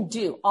something we can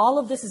do. All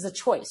of this is a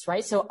choice,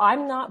 right? So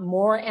I'm not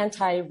more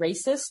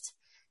anti-racist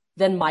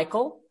than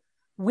Michael.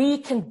 We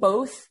can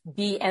both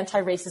be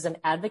anti-racism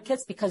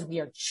advocates because we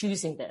are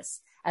choosing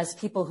this as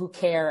people who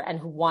care and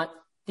who want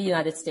the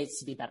United States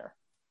to be better.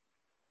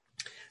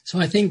 So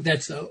I think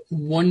that's a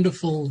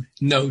wonderful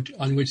note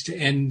on which to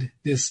end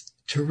this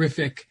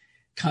terrific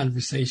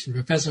conversation.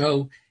 Professor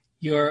Ho,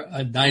 you're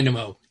a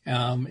dynamo.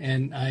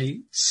 And I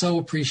so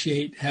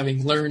appreciate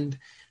having learned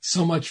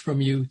so much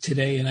from you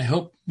today. And I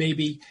hope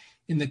maybe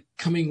in the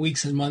coming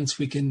weeks and months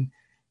we can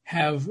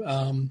have,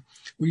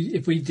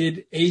 if we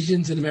did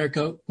Asians in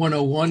America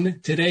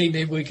 101 today,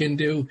 maybe we can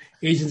do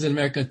Asians in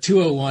America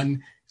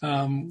 201.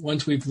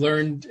 Once we've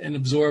learned and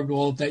absorbed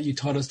all that you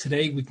taught us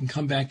today, we can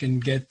come back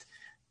and get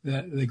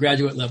the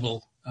graduate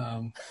level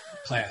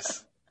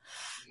class.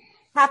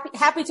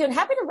 Happy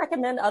to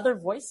recommend other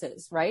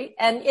voices, right?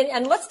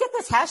 And let's get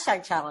this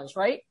hashtag challenge,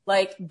 right?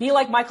 Like, be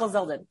like Michael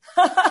Zeldin.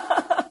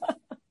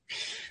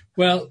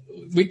 Well,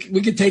 we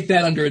could take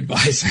that under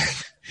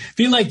advisement.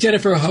 Be like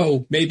Jennifer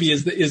Ho, maybe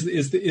is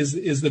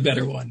the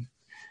better one.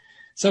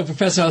 So,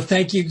 Professor Ho,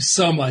 thank you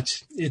so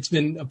much. It's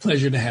been a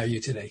pleasure to have you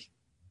today.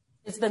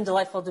 It's been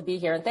delightful to be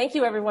here, and thank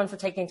you everyone for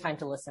taking time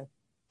to listen.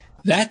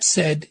 That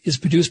Said is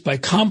produced by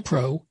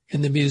Compro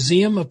and the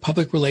Museum of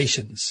Public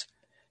Relations.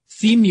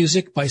 Theme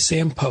music by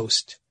Sam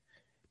Post.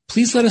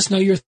 Please let us know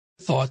your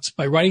thoughts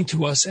by writing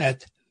to us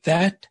at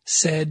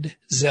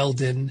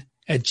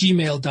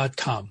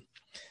thatsaidzeldin@gmail.com.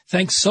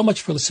 Thanks so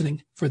much for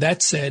listening. For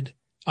That Said,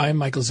 I'm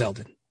Michael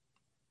Zeldin.